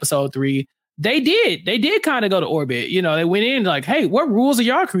saw in episode 3, they did kind of go to orbit. You know, they went in like, hey, what rules are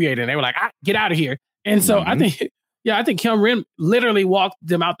y'all creating? They were like, get out of here. And so I think Kim Ren literally walked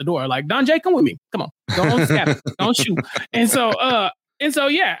them out the door. Like, Don J, come with me. Come on. Don't stab. Don't shoot. And so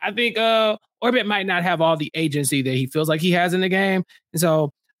yeah, I think Orbit might not have all the agency that he feels like he has in the game. And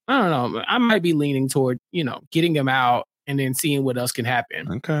so I don't know. I might be leaning toward, getting him out and then seeing what else can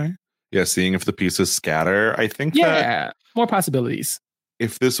happen. Okay. Yeah, seeing if the pieces scatter. I think more possibilities.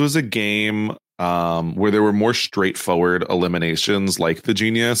 If this was a game where there were more straightforward eliminations like the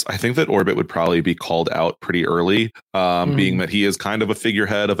Genius, I think that Orbit would probably be called out pretty early, being that he is kind of a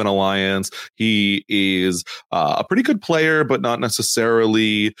figurehead of an alliance. He is a pretty good player, but not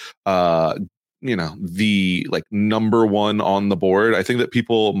necessarily the number one on the board. I think that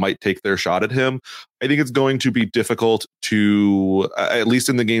people might take their shot at him. I think it's going to be difficult to, at least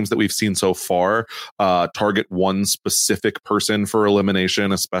in the games that we've seen so far, target one specific person for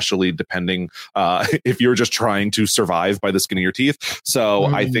elimination, especially depending if you're just trying to survive by the skin of your teeth. So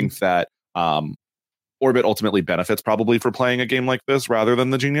I think that Orbit ultimately benefits probably for playing a game like this rather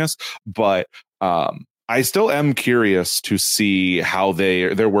than the Genius. But I still am curious to see how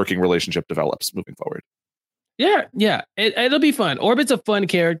their working relationship develops moving forward. Yeah. It'll be fun. Orbit's a fun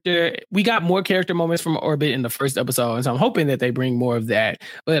character. We got more character moments from Orbit in the first episode, and so I'm hoping that they bring more of that.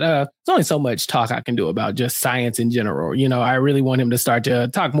 But there's only so much talk I can do about just science in general. I really want him to start to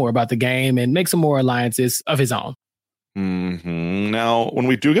talk more about the game and make some more alliances of his own. Now, when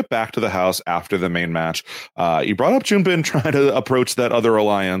we do get back to the house after the main match, you brought up Junbin trying to approach that other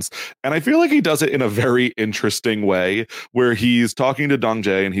alliance, and I feel like he does it in a very interesting way, where he's talking to Dong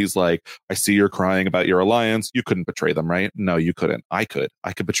Jae and he's like, I see you're crying about your alliance. You couldn't betray them, right? No, you couldn't. I could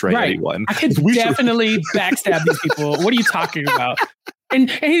betray anyone. I could definitely backstab these people. What are you talking about? And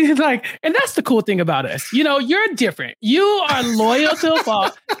he's like, and that's the cool thing about us. You're different. You are loyal to a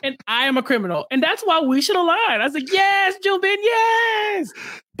fault, and I am a criminal. And that's why we should align. I was like, yes, Junbin, yes.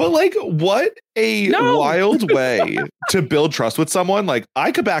 But what a wild way to build trust with someone.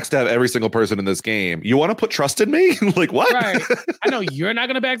 I could backstab every single person in this game. You want to put trust in me? What? Right. I know you're not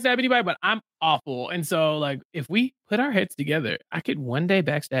going to backstab anybody, but I'm awful. And so if we put our heads together, I could one day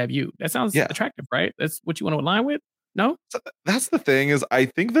backstab you. That sounds attractive, right? That's what you want to align with? No? So that's the thing is I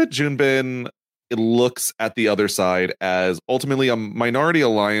think that Junbin looks at the other side as ultimately a minority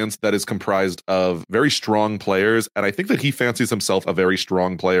alliance that is comprised of very strong players. And I think that he fancies himself a very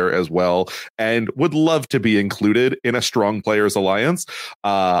strong player as well and would love to be included in a strong players alliance.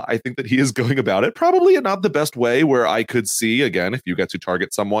 I think that he is going about it probably not the best way, where I could see, again, if you get to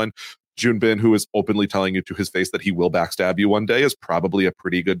target someone, Junbin, who is openly telling you to his face that he will backstab you one day, is probably a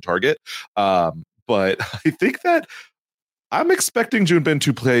pretty good target. But I think that I'm expecting Junbin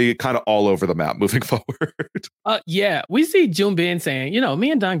to play kind of all over the map moving forward. Yeah, we see Junbin saying,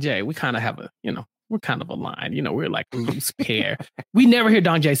 me and Dong Jae, we kind of have we're kind of aligned. We're like a loose pair. We never hear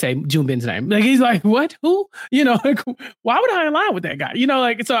Dong Jae say Junbin's name. He's like, what? Who? Why would I align with that guy?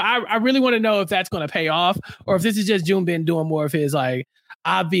 So I really want to know if that's going to pay off, or if this is just Junbin doing more of his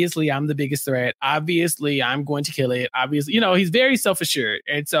obviously I'm the biggest threat. Obviously I'm going to kill it. Obviously, he's very self-assured.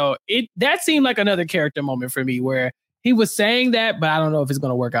 And so that seemed like another character moment for me where he was saying that, but I don't know if it's going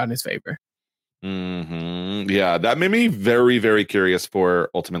to work out in his favor. Yeah, that made me very, very curious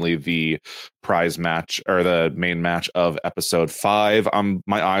for ultimately the prize match or the main match of episode 5.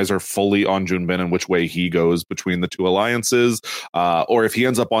 My eyes are fully on Junbin and which way he goes between the two alliances, or if he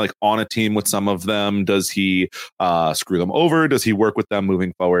ends up on a team with some of them. Does he screw them over? Does he work with them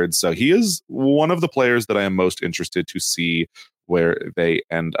moving forward? So he is one of the players that I am most interested to see where they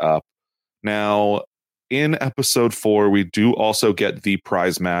end up. Now, in episode 4, we do also get the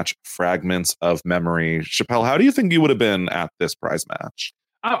prize match, Fragments of Memory. Chappelle, how do you think you would have been at this prize match?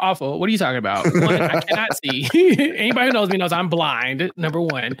 Awful. What are you talking about? One, I cannot see. Anybody who knows me knows I'm blind, number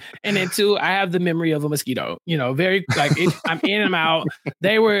one. And then 2, I have the memory of a mosquito. Very I'm in, I'm out.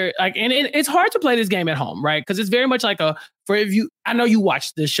 They were and it's hard to play this game at home, right? Because it's very much I know you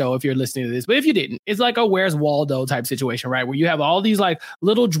watched this show if you're listening to this, but if you didn't, it's like a Where's Waldo type situation, right? Where you have all these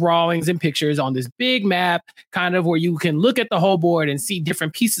little drawings and pictures on this big map, kind of where you can look at the whole board and see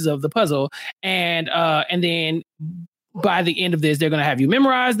different pieces of the puzzle. And then by the end of this, they're going to have you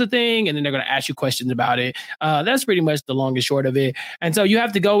memorize the thing, and then they're going to ask you questions about it. That's pretty much the long and short of it. And so you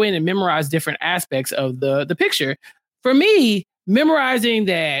have to go in and memorize different aspects of the picture. For me, memorizing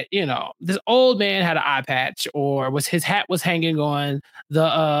that, this old man had an eye patch, or his hat was hanging on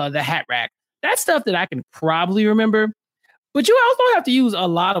the hat rack. That's stuff that I can probably remember. But you also have to use a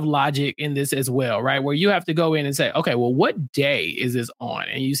lot of logic in this as well, right? Where you have to go in and say, okay, well, what day is this on?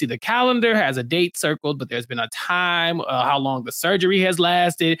 And you see the calendar has a date circled, but there's been a time, how long the surgery has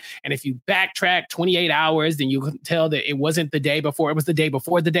lasted. And if you backtrack 28 hours, then you can tell that it wasn't the day before. It was the day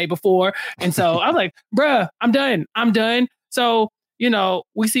before the day before. And so I'm like, bruh, I'm done. So, you know,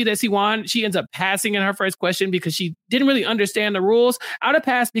 we see that Siwon, she ends up passing in her first question because she didn't really understand the rules. I would have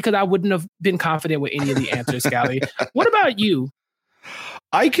passed because I wouldn't have been confident with any of the answers, Scally. What about you?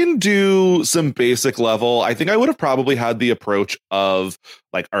 I can do some basic level. I think I would have probably had the approach of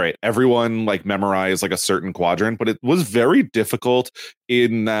like, all right, everyone like memorize like a certain quadrant, but it was very difficult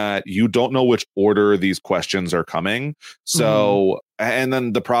in that you don't know which order these questions are coming. So, and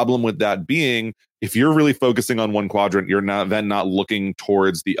then the problem with that being, if you're really focusing on one quadrant, you're not looking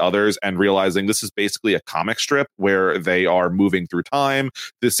towards the others and realizing this is basically a comic strip where they are moving through time.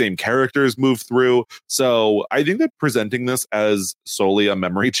 The same characters move through. So I think that presenting this as solely a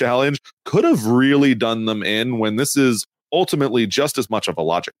memory challenge could have really done them in when this is ultimately just as much of a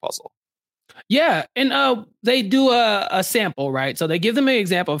logic puzzle. Yeah, and they do a sample, right? So they give them an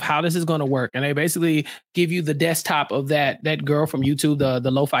example of how this is going to work, and they basically give you the desktop of that girl from YouTube,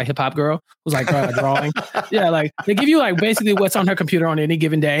 the lo-fi hip hop girl who's like drawing. Yeah, like they give you like basically what's on her computer on any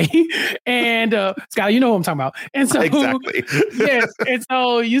given day. And Scott, you know what I'm talking about. And so Exactly. yes, and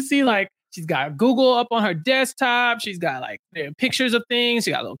so you see like she's got Google up on her desktop. She's got like pictures of things.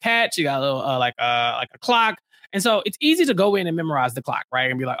 She got a little cat. She got a little like a clock. And so it's easy to go in and memorize the clock, right?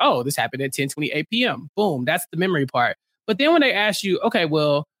 And be like, oh, this happened at 10:28 p.m. Boom, that's the memory part. But then when they ask you, okay,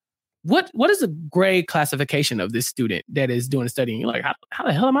 well, what is the grade classification of this student that is doing the studying? You're like, how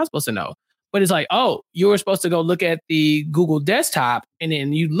the hell am I supposed to know? But it's like, oh, you were supposed to go look at the Google desktop, and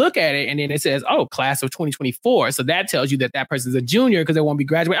then you look at it, and then it says, oh, class of 2024. So that tells you that person's a junior because they won't be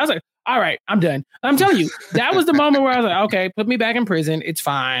graduating. I was like, all right, I'm done. I'm telling you, that was the moment where I was like, okay, put me back in prison. It's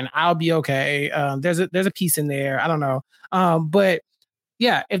fine. I'll be okay. There's a piece in there. I don't know. But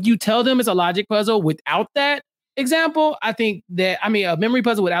yeah, if you tell them it's a logic puzzle without that example, a memory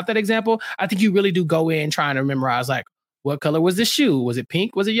puzzle without that example, I think you really do go in trying to memorize like, what color was the shoe? Was it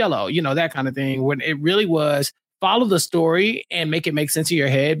pink? Was it yellow? You know, that kind of thing. When it really was follow the story and make it make sense in your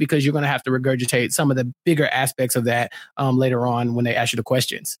head, because you're going to have to regurgitate some of the bigger aspects of that later on when they ask you the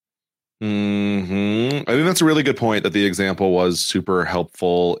questions. I think that's a really good point, that the example was super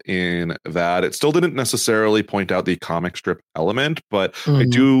helpful in that. It still didn't necessarily point out the comic strip element, but I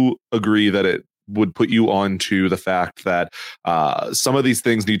do agree that it would put you on to the fact that some of these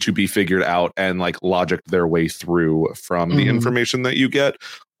things need to be figured out and like logic their way through from the information that you get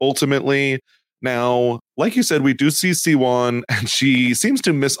ultimately. Now, like you said, we do see Siwon, and she seems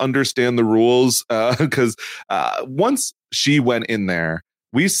to misunderstand the rules because once she went in there,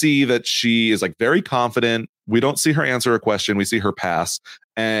 we see that she is like very confident. We don't see her answer a question. We see her pass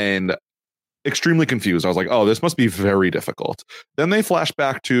and extremely confused. I was like, oh, this must be very difficult. Then they flash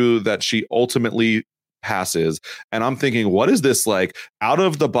back to that she ultimately passes. And I'm thinking, what is this like out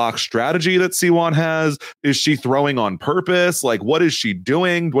of the box strategy that Siwon has? Is she throwing on purpose? Like, what is she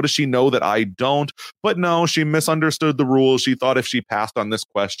doing? What does she know that I don't? But no, she misunderstood the rules. She thought if she passed on this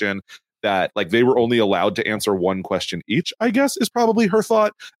question, that like they were only allowed to answer one question each, I guess is probably her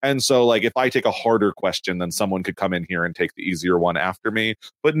thought. And so like if I take a harder question, then someone could come in here and take the easier one after me.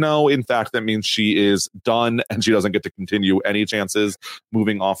 But no, in fact, that means she is done and she doesn't get to continue any chances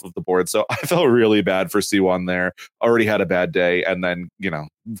moving off of the board. So I felt really bad for Siwon there. Already had a bad day and then, you know,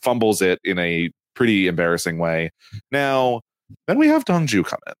 fumbles it in a pretty embarrassing way. Now, then we have Dongju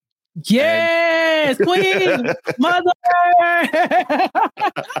come in. Yes, queen, mother.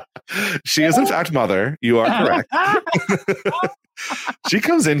 She is in fact mother. You are correct. She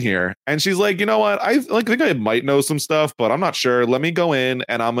comes in here and she's like, you know what? I think I might know some stuff, but I'm not sure. Let me go in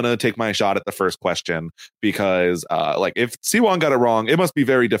and I'm gonna take my shot at the first question because, like, if Siwon got it wrong, it must be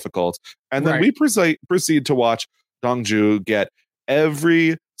very difficult. And then we proceed to watch Dongju get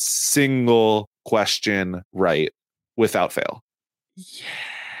every single question right without fail. Yeah.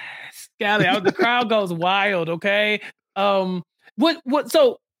 Scally, the crowd goes wild. Okay. What?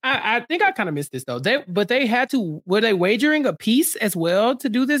 So I think I kind of missed this though. They had to. Were they wagering a piece as well to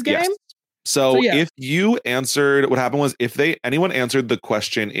do this game? Yes. So if you answered, what happened was if anyone answered the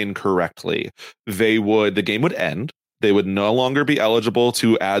question incorrectly, the game would end. They would no longer be eligible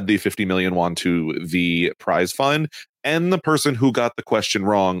to add the 50 million won to the prize fund. And the person who got the question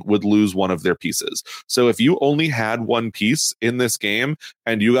wrong would lose one of their pieces. So if you only had one piece in this game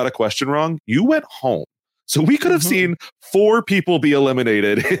and you got a question wrong, you went home. So we could have seen 4 people be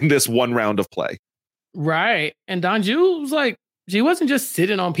eliminated in this one round of play. Right. And Dongju was like, she wasn't just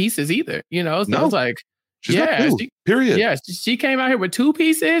sitting on pieces either. You know, so it was like, She's got two, period. Yeah, she came out here with 2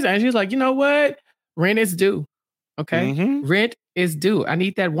 pieces, and she's like, you know what? Rent is due. Okay, rent is due. I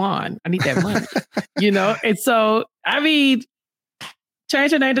need that wand. I need that money. And so I mean,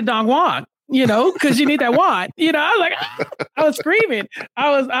 change your name to Dong Won. Because you need that wand. I was like, I was screaming.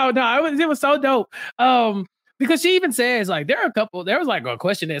 It was so dope. Because she even says like there was like a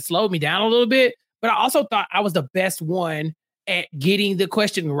question that slowed me down a little bit, but I also thought I was the best one at getting the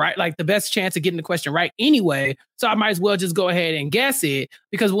question right, like the best chance of getting the question right anyway. So I might as well just go ahead and guess it,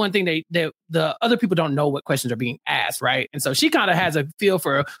 because one thing the other people don't know what questions are being asked, right? And so she kind of has a feel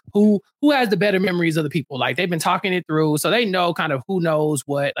for who has the better memories of the people. Like they've been talking it through, so they know kind of who knows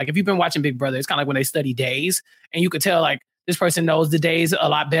what. Like if you've been watching Big Brother, it's kind of like when they study days, and you could tell like this person knows the days a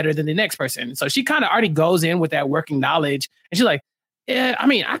lot better than the next person. So she kind of already goes in with that working knowledge, and she's like, yeah, I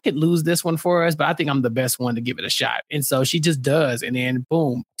mean, I could lose this one for us, but I think I'm the best one to give it a shot. And so she just does. And then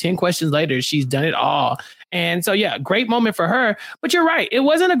boom, 10 questions later, she's done it all. And so, yeah, great moment for her. But you're right. It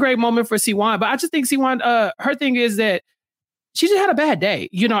wasn't a great moment for Siwan. But I just think Siwan, her thing is that she just had a bad day.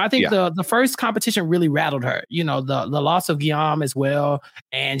 I think the first competition really rattled her. The loss of Guillaume as well.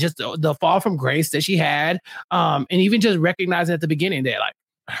 And just the fall from grace that she had. And even just recognizing at the beginning that like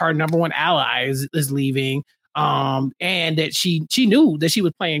her number one ally is leaving. And that she knew that she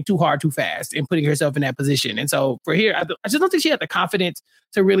was playing too hard, too fast, and putting herself in that position. And so for here, I just don't think she had the confidence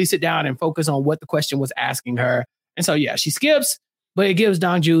to really sit down and focus on what the question was asking her. And so, yeah, she skips, but it gives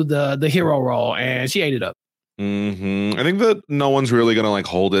Dongju the hero role, and she ate it up. I think that no one's really going to like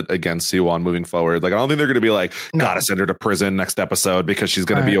hold it against Siwan moving forward. Like, I don't think they're going to be like, gotta send her to prison next episode because she's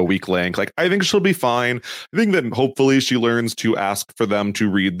going to be a weak link. Like, I think she'll be fine. I think that hopefully she learns to ask for them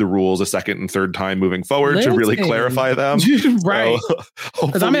to read the rules a second and third time moving forward to really clarify them. Right.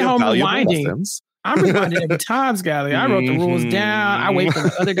 Because I'm at home rewinding. Lessons. I'm reminded every time, Scally. I wrote the rules down. I wait for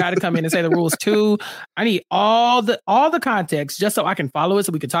the other guy to come in and say the rules too. I need all the context just so I can follow it,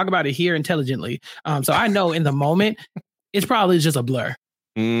 so we can talk about it here intelligently. So I know in the moment, it's probably just a blur.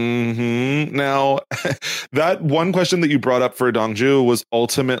 Now, that one question that you brought up for Dongju was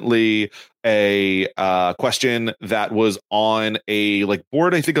ultimately a question that was on a like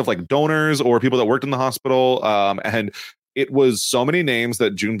board, I think, of like donors or people that worked in the hospital, and it was so many names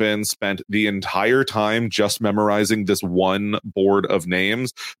that Junbin spent the entire time just memorizing this one board of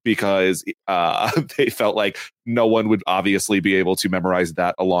names because they felt like no one would obviously be able to memorize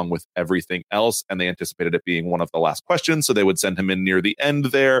that along with everything else. And they anticipated it being one of the last questions. So they would send him in near the end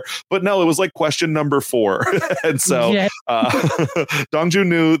there. But no, it was like question number 4. And so Dongju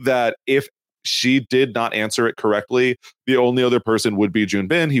knew that if she did not answer it correctly, the only other person would be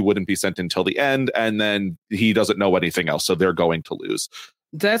Junbin. He wouldn't be sent until the end, and then he doesn't know anything else, so they're going to lose.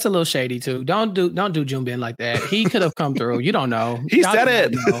 That's a little shady too. Don't do Junbin like that. He could have come through. You don't know. He said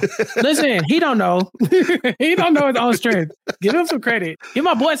it. Listen, he don't know. He don't know his own strength. Give him some credit. Give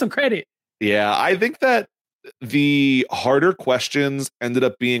my boy some credit. Yeah, I think that the harder questions ended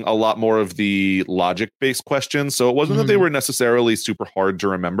up being a lot more of the logic-based questions. So it wasn't that they were necessarily super hard to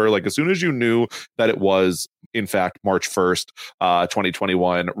remember. Like, as soon as you knew that it was, in fact, March 1st,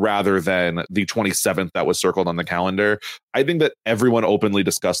 2021, rather than the 27th that was circled on the calendar, I think that everyone openly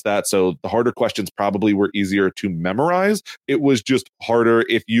discussed that. So the harder questions probably were easier to memorize. It was just harder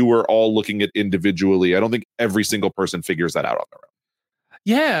if you were all looking at individually. I don't think every single person figures that out on their own.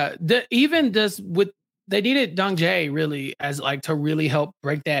 Yeah, they needed Dong Jae really as like to really help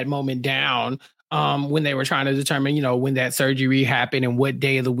break that moment down when they were trying to determine, when that surgery happened and what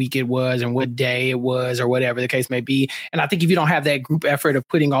day of the week it was and what day it was or whatever the case may be. And I think if you don't have that group effort of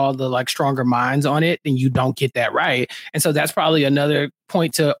putting all the like stronger minds on it, then you don't get that right. And so that's probably another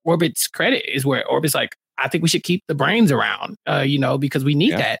point to Orbit's credit, is where Orbit's like, I think we should keep the brains around, because we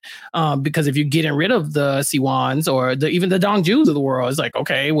need that. Because if you're getting rid of the Siwans or even the Dongjus of the world, it's like,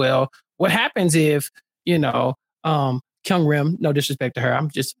 okay, well, what happens if, Kyung Rim, no disrespect to her, I'm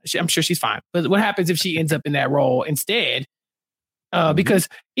sure she's fine. But what happens if she ends up in that role instead? Because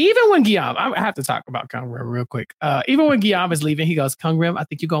even when Guillaume, I have to talk about Kyung Rim real quick. Even when Guillaume is leaving, he goes, Kyung Rim, I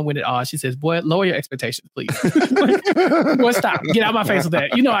think you're going to win it all. She says, boy, lower your expectations, please. Boy, stop. Get out of my face with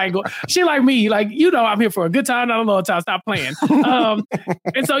that. I ain't go. She like me, like, I'm here for a good time, not a long time. Stop playing.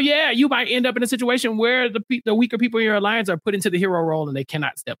 And so, yeah, you might end up in a situation where the weaker people in your alliance are put into the hero role and they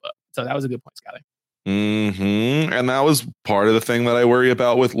cannot step up. So that was a good point, Skyler. And that was part of the thing that I worry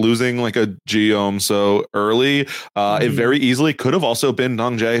about with losing like a Geom so early. It very easily could have also been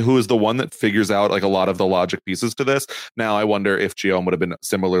Dongjae, who is the one that figures out like a lot of the logic pieces to this. Now I wonder if Geom would have been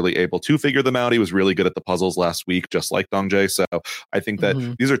similarly able to figure them out. He was really good at the puzzles last week, just like Dongjae. So I think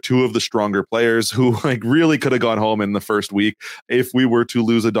that these are two of the stronger players who like really could have gone home in the first week. If we were to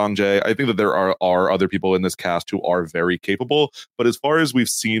lose a Dongjae, I think that there are other people in this cast who are very capable. But as far as we've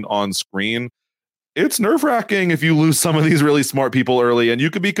seen on screen, it's nerve-wracking if you lose some of these really smart people early, and you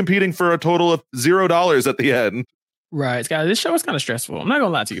could be competing for a total of $0 at the end. Right, Scott. This show is kind of stressful. I'm not gonna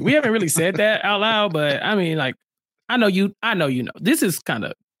lie to you. We haven't really said that out loud, but I mean, like, I know you know. This is kind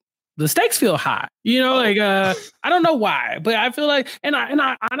of, the stakes feel high. You know, like I don't know why, but I feel like, and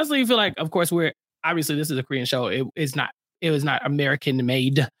I honestly feel like, of course, we're obviously this is a Korean show. It was not American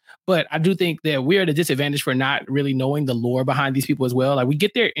made. But I do think that we're at a disadvantage for not really knowing the lore behind these people as well. Like we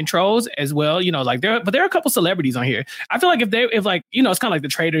get their intros as well, you know, like there are a couple celebrities on here. I feel like if like, you know, it's kind of like the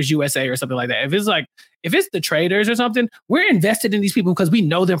Traders USA or something like that. If it's the Traders or something, we're invested in these people because we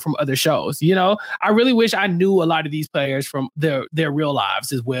know them from other shows. You know, I really wish I knew a lot of these players from their real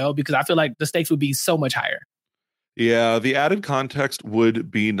lives as well, because I feel like the stakes would be so much higher. Yeah, the added context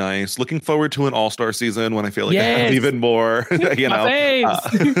would be nice. Looking forward to an all-star season when I feel like I have even more, you know,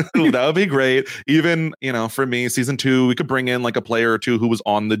 that would be great. Even, you know, for me, season 2, we could bring in like a player or two who was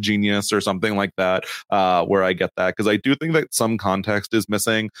on the Genius or something like that, where I get that. Because I do think that some context is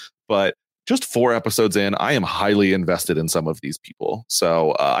missing, but just 4 episodes in, I am highly invested in some of these people.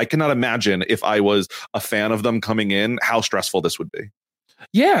 So I cannot imagine if I was a fan of them coming in, how stressful this would be.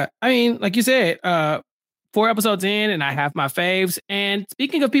 Yeah, I mean, like you said, 4 episodes in, and I have my faves. And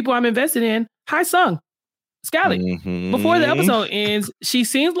speaking of people I'm invested in, Haesung, Scally. Before the episode ends, she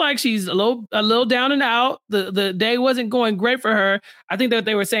seems like she's a little down and out. The day wasn't going great for her. I think that what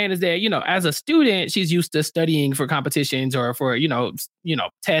they were saying is that, you know, as a student, she's used to studying for competitions or for, you know,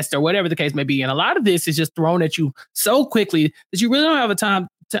 tests or whatever the case may be. And a lot of this is just thrown at you so quickly that you really don't have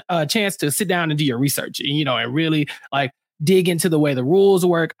a chance to sit down and do your research, you know, and really like dig into the way the rules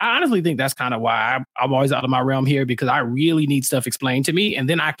work. I honestly think that's kind of why I'm always out of my realm here, because I really need stuff explained to me, and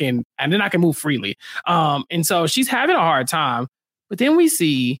then I can move freely. And so she's having a hard time. But then we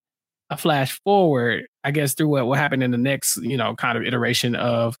see a flash forward, I guess, through what happened in the next, you know, kind of iteration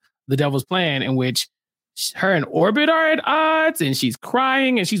of the Devil's Plan, in which her and Orbit are at odds, and she's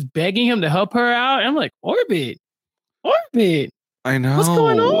crying and she's begging him to help her out. And I'm like, Orbit, I know, what's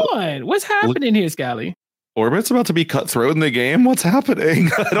going on? What's happening here, Scally? Orbit's about to be cutthroat in the game. What's happening?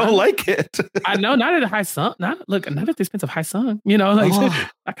 I don't like it. I know, not at a Haesung. Not at the expense of Haesung. You know, like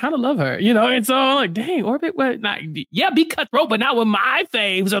I kind of love her. You know, and so I'm like, dang, Orbit, what? Be cutthroat, but not when my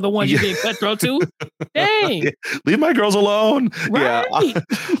faves are the ones you're being cutthroat to. Dang, leave my girls alone. Right? Yeah,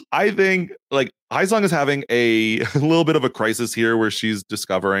 I think like Haesung is having a little bit of a crisis here, where she's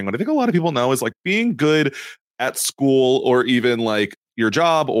discovering what I think a lot of people know is like being good at school, or even like your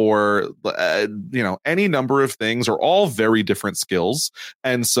job, or you know, any number of things are all very different skills.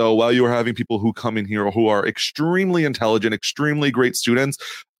 And so while you are having people who come in here who are extremely intelligent, extremely great students,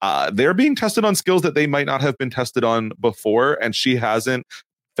 they're being tested on skills that they might not have been tested on before. And she hasn't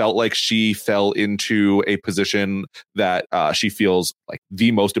felt like she fell into a position that she feels like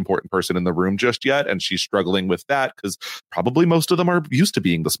the most important person in the room just yet. And she's struggling with that because probably most of them are used to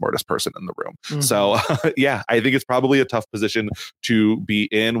being the smartest person in the room. So yeah, I think it's probably a tough position to be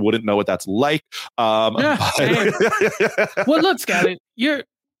in. Wouldn't know what that's like. Well, look, Scott, you're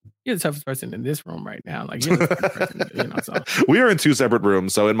the toughest person in this room right now. Like, you're the toughest person, you know, so. We are in 2 separate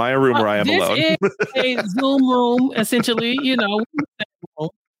rooms. So in my room where I am alone. This is a Zoom room, essentially, you know.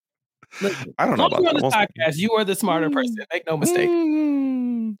 Listen, I don't know about that. On this podcast, you are the smarter person. Make no mistake.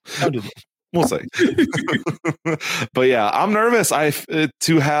 Don't do that. We'll see. But yeah, I'm nervous.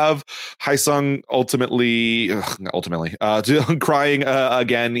 To have Haesung ultimately crying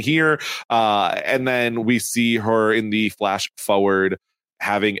again here, and then we see her in the flash forward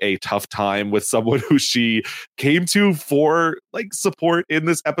having a tough time with someone who she came to for like support in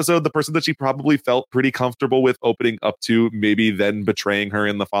this episode, the person that she probably felt pretty comfortable with opening up to, maybe then betraying her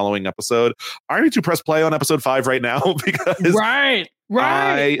in the following episode. I need to press play on episode 5 right now, because right.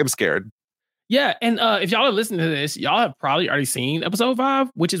 I am scared. Yeah, and if y'all are listening to this, y'all have probably already seen episode 5,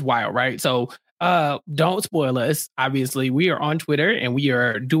 which is wild, right? So don't spoil us. Obviously, we are on Twitter and we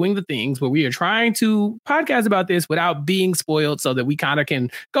are doing the things where we are trying to podcast about this without being spoiled, so that we kind of can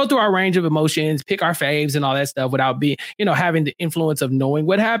go through our range of emotions, pick our faves and all that stuff without being, you know, having the influence of knowing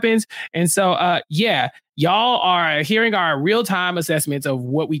what happens. And so, yeah, y'all are hearing our real-time assessments of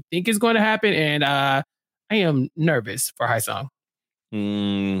what we think is going to happen. And I am nervous for Haesung. So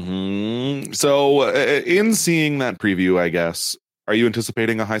in seeing that preview, I guess, are you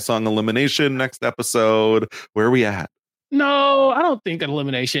anticipating a Haesung elimination next episode? Where are we at? No, I don't think an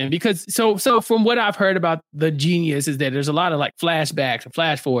elimination, because so from what I've heard about the Genius is that there's a lot of like flashbacks and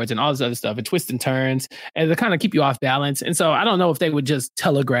flash forwards and all this other stuff and twists and turns, and they kind of keep you off balance. And so I don't know if they would just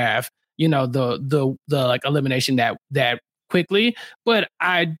telegraph, the like elimination that quickly, but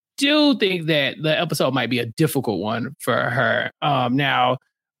I do think that the episode might be a difficult one for her. Now,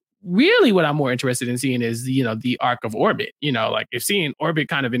 really what I'm more interested in seeing is, the arc of Orbit, like if seeing Orbit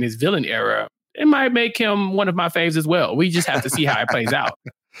kind of in his villain era, it might make him one of my faves as well. We just have to see how it plays out.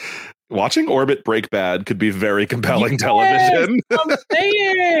 Watching Orbit break bad could be very compelling television. I'm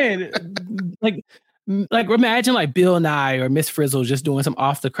saying, like imagine like Bill Nye or Miss Frizzle just doing some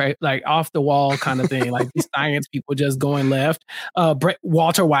off the wall kind of thing, like these science people just going left.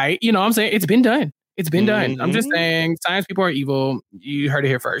 Walter White, I'm saying it's been done. It's been done. I'm just saying science people are evil. You heard it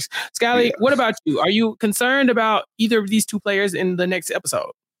here first. Scally, what about you? Are you concerned about either of these two players in the next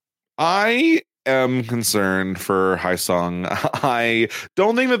episode? I am concerned for Haesung. I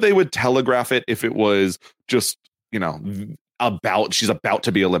don't think that they would telegraph it if it was just, she's about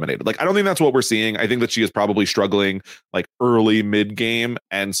to be eliminated. Like, I don't think that's what we're seeing. I think that she is probably struggling like early mid game.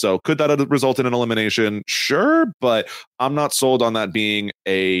 And so could that result in an elimination? Sure. But I'm not sold on that being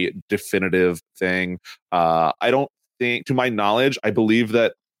a definitive thing. I don't think, to my knowledge, I believe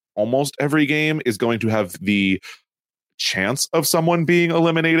that almost every game is going to have the chance of someone being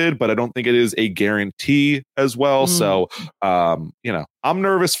eliminated, but I don't think it is a guarantee as well. So, I'm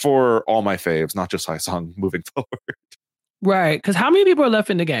nervous for all my faves, not just Haesung moving forward. Right. Because how many people are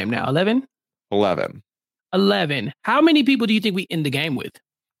left in the game now? 11? 11. How many people do you think we end the game with?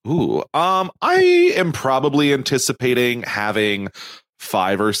 Ooh, I am probably anticipating having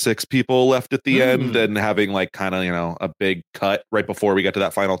 5 or 6 people left at the end and having like kind of, a big cut right before we get to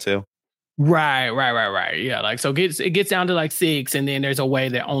that final 2. Right. Yeah, like so it gets down to like 6, and then there's a way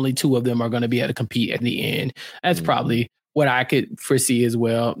that only 2 of them are going to be able to compete at the end. That's probably what I could foresee as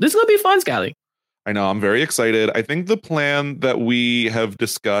well. This is going to be fun, Scally. I know, I'm very excited. I think the plan that we have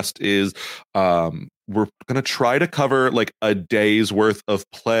discussed is we're going to try to cover like a day's worth of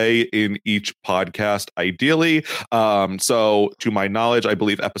play in each podcast, ideally. So to my knowledge, I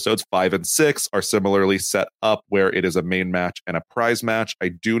believe episodes 5 and 6 are similarly set up where it is a main match and a prize match. I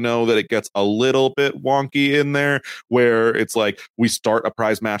do know that it gets a little bit wonky in there where it's like we start a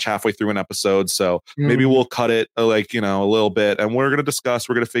prize match halfway through an episode. So maybe we'll cut it a little bit, and we're going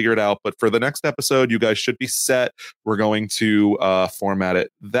to figure it out. But for the next episode, you guys should be set. We're going to format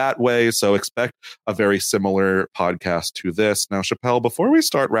it that way. So expect a very similar podcast to this. Now, Chappelle, before we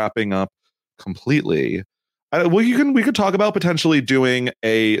start wrapping up completely, we could talk about potentially doing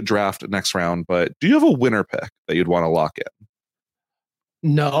a draft next round, but do you have a winner pick that you'd want to lock in?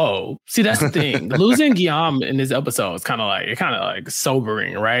 No. See, that's the thing. Losing Guillaume in this episode is kind of like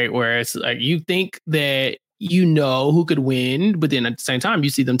sobering, right? Where it's like you think that who could win, but then at the same time, you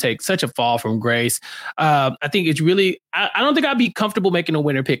see them take such a fall from grace. I think it's really, I don't think I'd be comfortable making a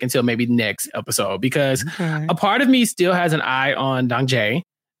winner pick until maybe next episode, because a part of me still has an eye on Dong Jae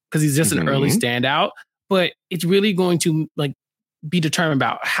because he's just an early standout, but it's really going to like be determined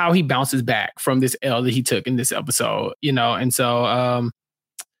about how he bounces back from this L that he took in this episode, and so,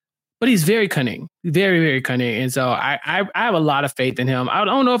 but he's very cunning, very, very cunning. And so I have a lot of faith in him. I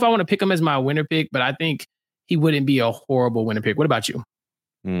don't know if I want to pick him as my winner pick, but I think he wouldn't be a horrible winner pick. What about you?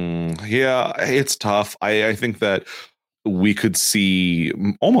 Yeah, it's tough. I think that we could see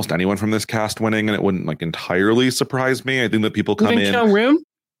almost anyone from this cast winning, and it wouldn't like entirely surprise me. I think that people come in. Kyung Rim?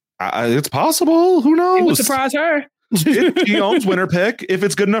 It's possible. Who knows? It would surprise her. It's Guillaume's winner pick. If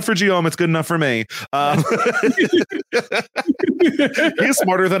it's good enough for Guillaume, it's good enough for me. He's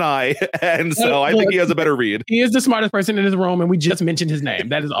smarter than I, and so I think he has a better read. He is the smartest person in this room, and we just mentioned his name.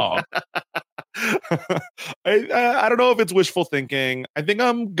 That is all. I don't know if it's wishful thinking. I think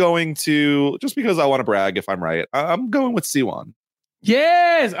I'm going to, just because I want to brag if I'm right, I'm going with Siwon.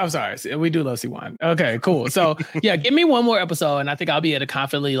 Yes, I'm sorry. We do love Siwon. Okay, cool. So yeah, give me one more episode, and I think I'll be able to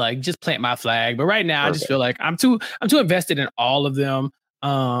confidently like just plant my flag. But right now, I just feel like I'm too invested in all of them,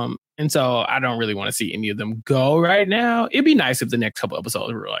 and so I don't really want to see any of them go right now. It'd be nice if the next couple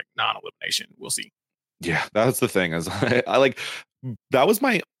episodes were like non-elimination. We'll see. Yeah, that's the thing. Is I like that was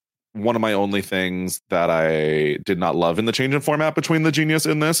one of my only things that I did not love in the change in format between the Genius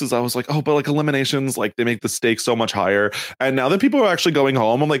in this is I was like, oh, but like eliminations, like they make the stakes so much higher. And now that people are actually going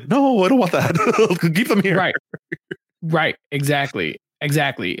home, I'm like, no, I don't want that. Keep them here. Right. Exactly.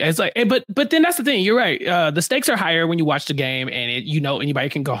 Exactly. It's like, but then that's the thing. You're right. The stakes are higher when you watch the game, and anybody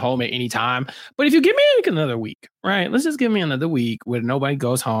can go home at any time. But if you give me like another week, right? Let's just give me another week where nobody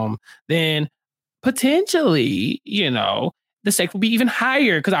goes home, then potentially, the stakes will be even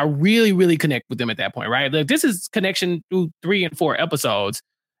higher because I really, really connect with them at that point, right? Like this is connection through 3 and 4 episodes.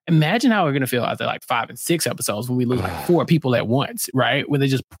 Imagine how we're gonna feel after like 5 and 6 episodes when we lose like 4 people at once, right? When they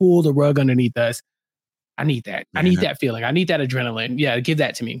just pull the rug underneath us. I need that. I need that feeling. I need that adrenaline. Yeah, give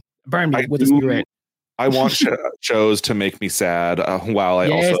that to me. Burn me with a cigarette. I want shows to make me sad, while I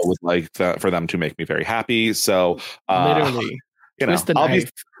also would like for them to make me very happy. So literally, twist the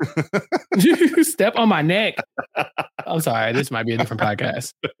knife. Step on my neck. I'm sorry. This might be a different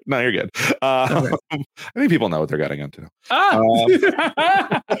podcast. No, you're good. Okay. I think people know what they're getting into.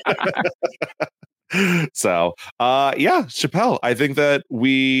 So, Chappelle, I think that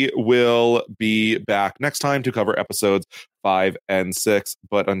we will be back next time to cover episodes 5 and 6.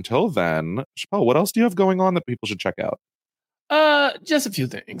 But until then, Chappelle, what else do you have going on that people should check out? Just a few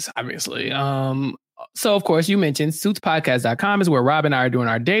things, obviously. So, of course, you mentioned SuitsPodcast.com is where Rob and I are doing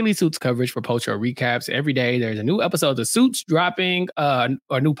our daily Suits coverage for post-show recaps. Every day, there's a new episode of Suits dropping, a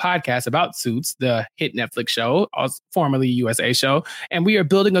new podcast about Suits, the hit Netflix show, formerly USA show. And we are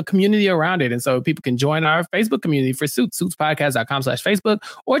building a community around it. And so people can join our Facebook community for Suits, SuitsPodcast.com/Facebook,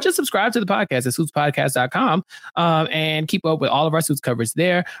 or just subscribe to the podcast at SuitsPodcast.com and keep up with all of our Suits coverage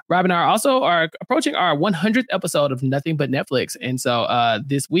there. Rob and I also are approaching our 100th episode of Nothing But Netflix. And so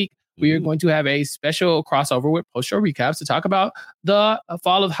this week, we are going to have a special crossover with post-show recaps to talk about the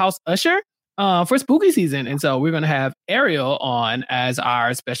fall of House Usher for spooky season. And so we're going to have Ariel on as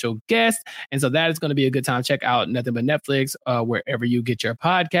our special guest. And so that is going to be a good time. Check out Nothing But Netflix wherever you get your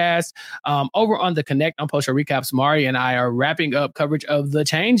podcast. Over on the Connect on post-show recaps, Mari and I are wrapping up coverage of The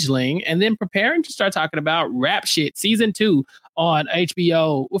Changeling and then preparing to start talking about Rap Shit Season 2 on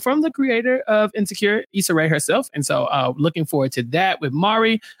HBO from the creator of Insecure, Issa Rae herself. And so looking forward to that with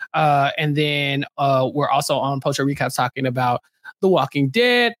Mari. And then we're also on post-show recaps talking about The Walking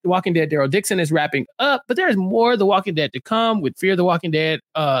Dead. The Walking Dead Daryl Dixon is wrapping up, but there's more The Walking Dead to come with Fear the Walking Dead.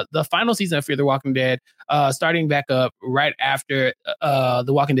 The final season of Fear the Walking Dead starting back up right after The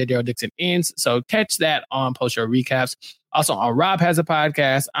Walking Dead Daryl Dixon ends. So catch that on post-show recaps. Also on Rob Has a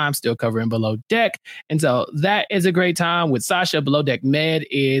Podcast, I'm still covering Below Deck. And so that is a great time with Sasha. Below Deck Med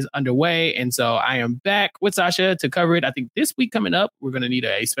is underway. And so I am back with Sasha to cover it. I think this week coming up, we're going to need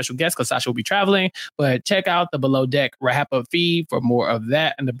a special guest because Sasha will be traveling. But check out the Below Deck RHAP-Up feed for more of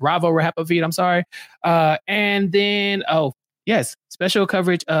that. And the Bravo RHAP-Up feed, I'm sorry. And then, yes, special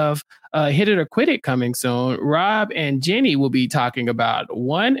coverage of Hit It or Quit It coming soon. Rob and Jenny will be talking about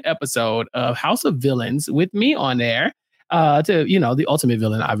one episode of House of Villains with me on there. To the ultimate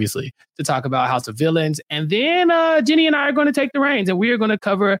villain, obviously, to talk about House of Villains. And then Jenny and I are going to take the reins and we are going to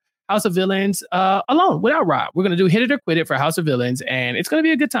cover House of Villains alone without Rob. We're going to do Hit It or Quit It for House of Villains, and it's going to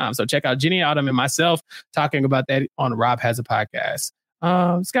be a good time. So check out Jenny Autumn and myself talking about that on Rob Has a Podcast.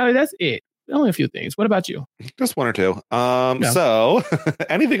 Scotty, that's it. Only a few things. What about you? Just one or two. So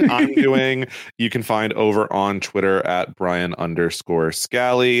anything I'm doing, you can find over on Twitter at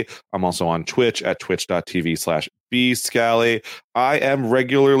Brian_Scally. I'm also on Twitch at twitch.tv/BScally. I am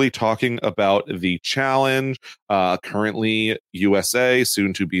regularly talking about the challenge, currently USA,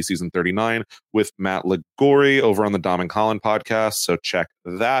 soon to be season 39, with Matt Ligori over on the Dom and Colin podcast. So check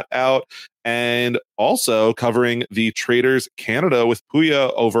that out. And also covering the Traders Canada with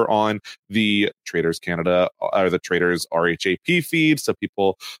Puya over on the Traders Canada or the Traders RHAP feed. So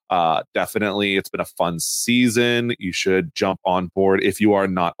people definitely, it's been a fun season. You should jump on board if you are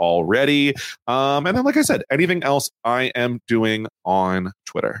not already. And then, like I said, anything else I am doing on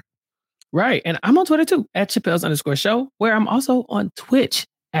Twitter. Right. And I'm on Twitter too at Chappelle's_show, where I'm also on Twitch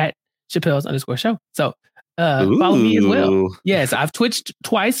at Chappelle's_show. So follow me as well. Yes, I've twitched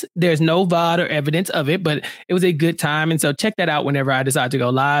twice. There's no VOD or evidence of it, but it was a good time. And so check that out whenever I decide to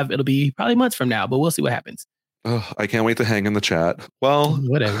go live. It'll be probably months from now, but we'll see what happens. Oh, I can't wait to hang in the chat. Well,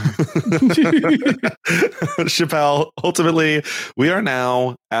 whatever. Chappelle, ultimately, we are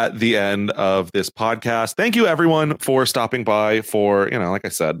now at the end of this podcast. Thank you, everyone, for stopping by for, like I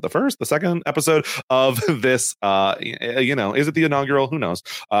said, the second episode of this, is it the inaugural? Who knows?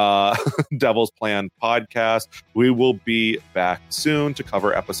 Devil's Plan podcast. We will be back soon to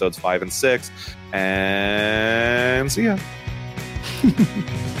cover episodes 5 and 6. And see ya.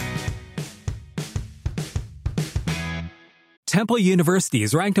 Temple University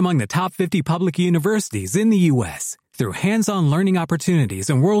is ranked among the top 50 public universities in the U.S. Through hands-on learning opportunities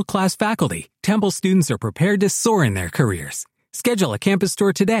and world-class faculty, Temple students are prepared to soar in their careers. Schedule a campus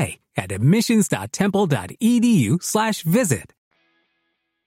tour today at admissions.temple.edu/visit.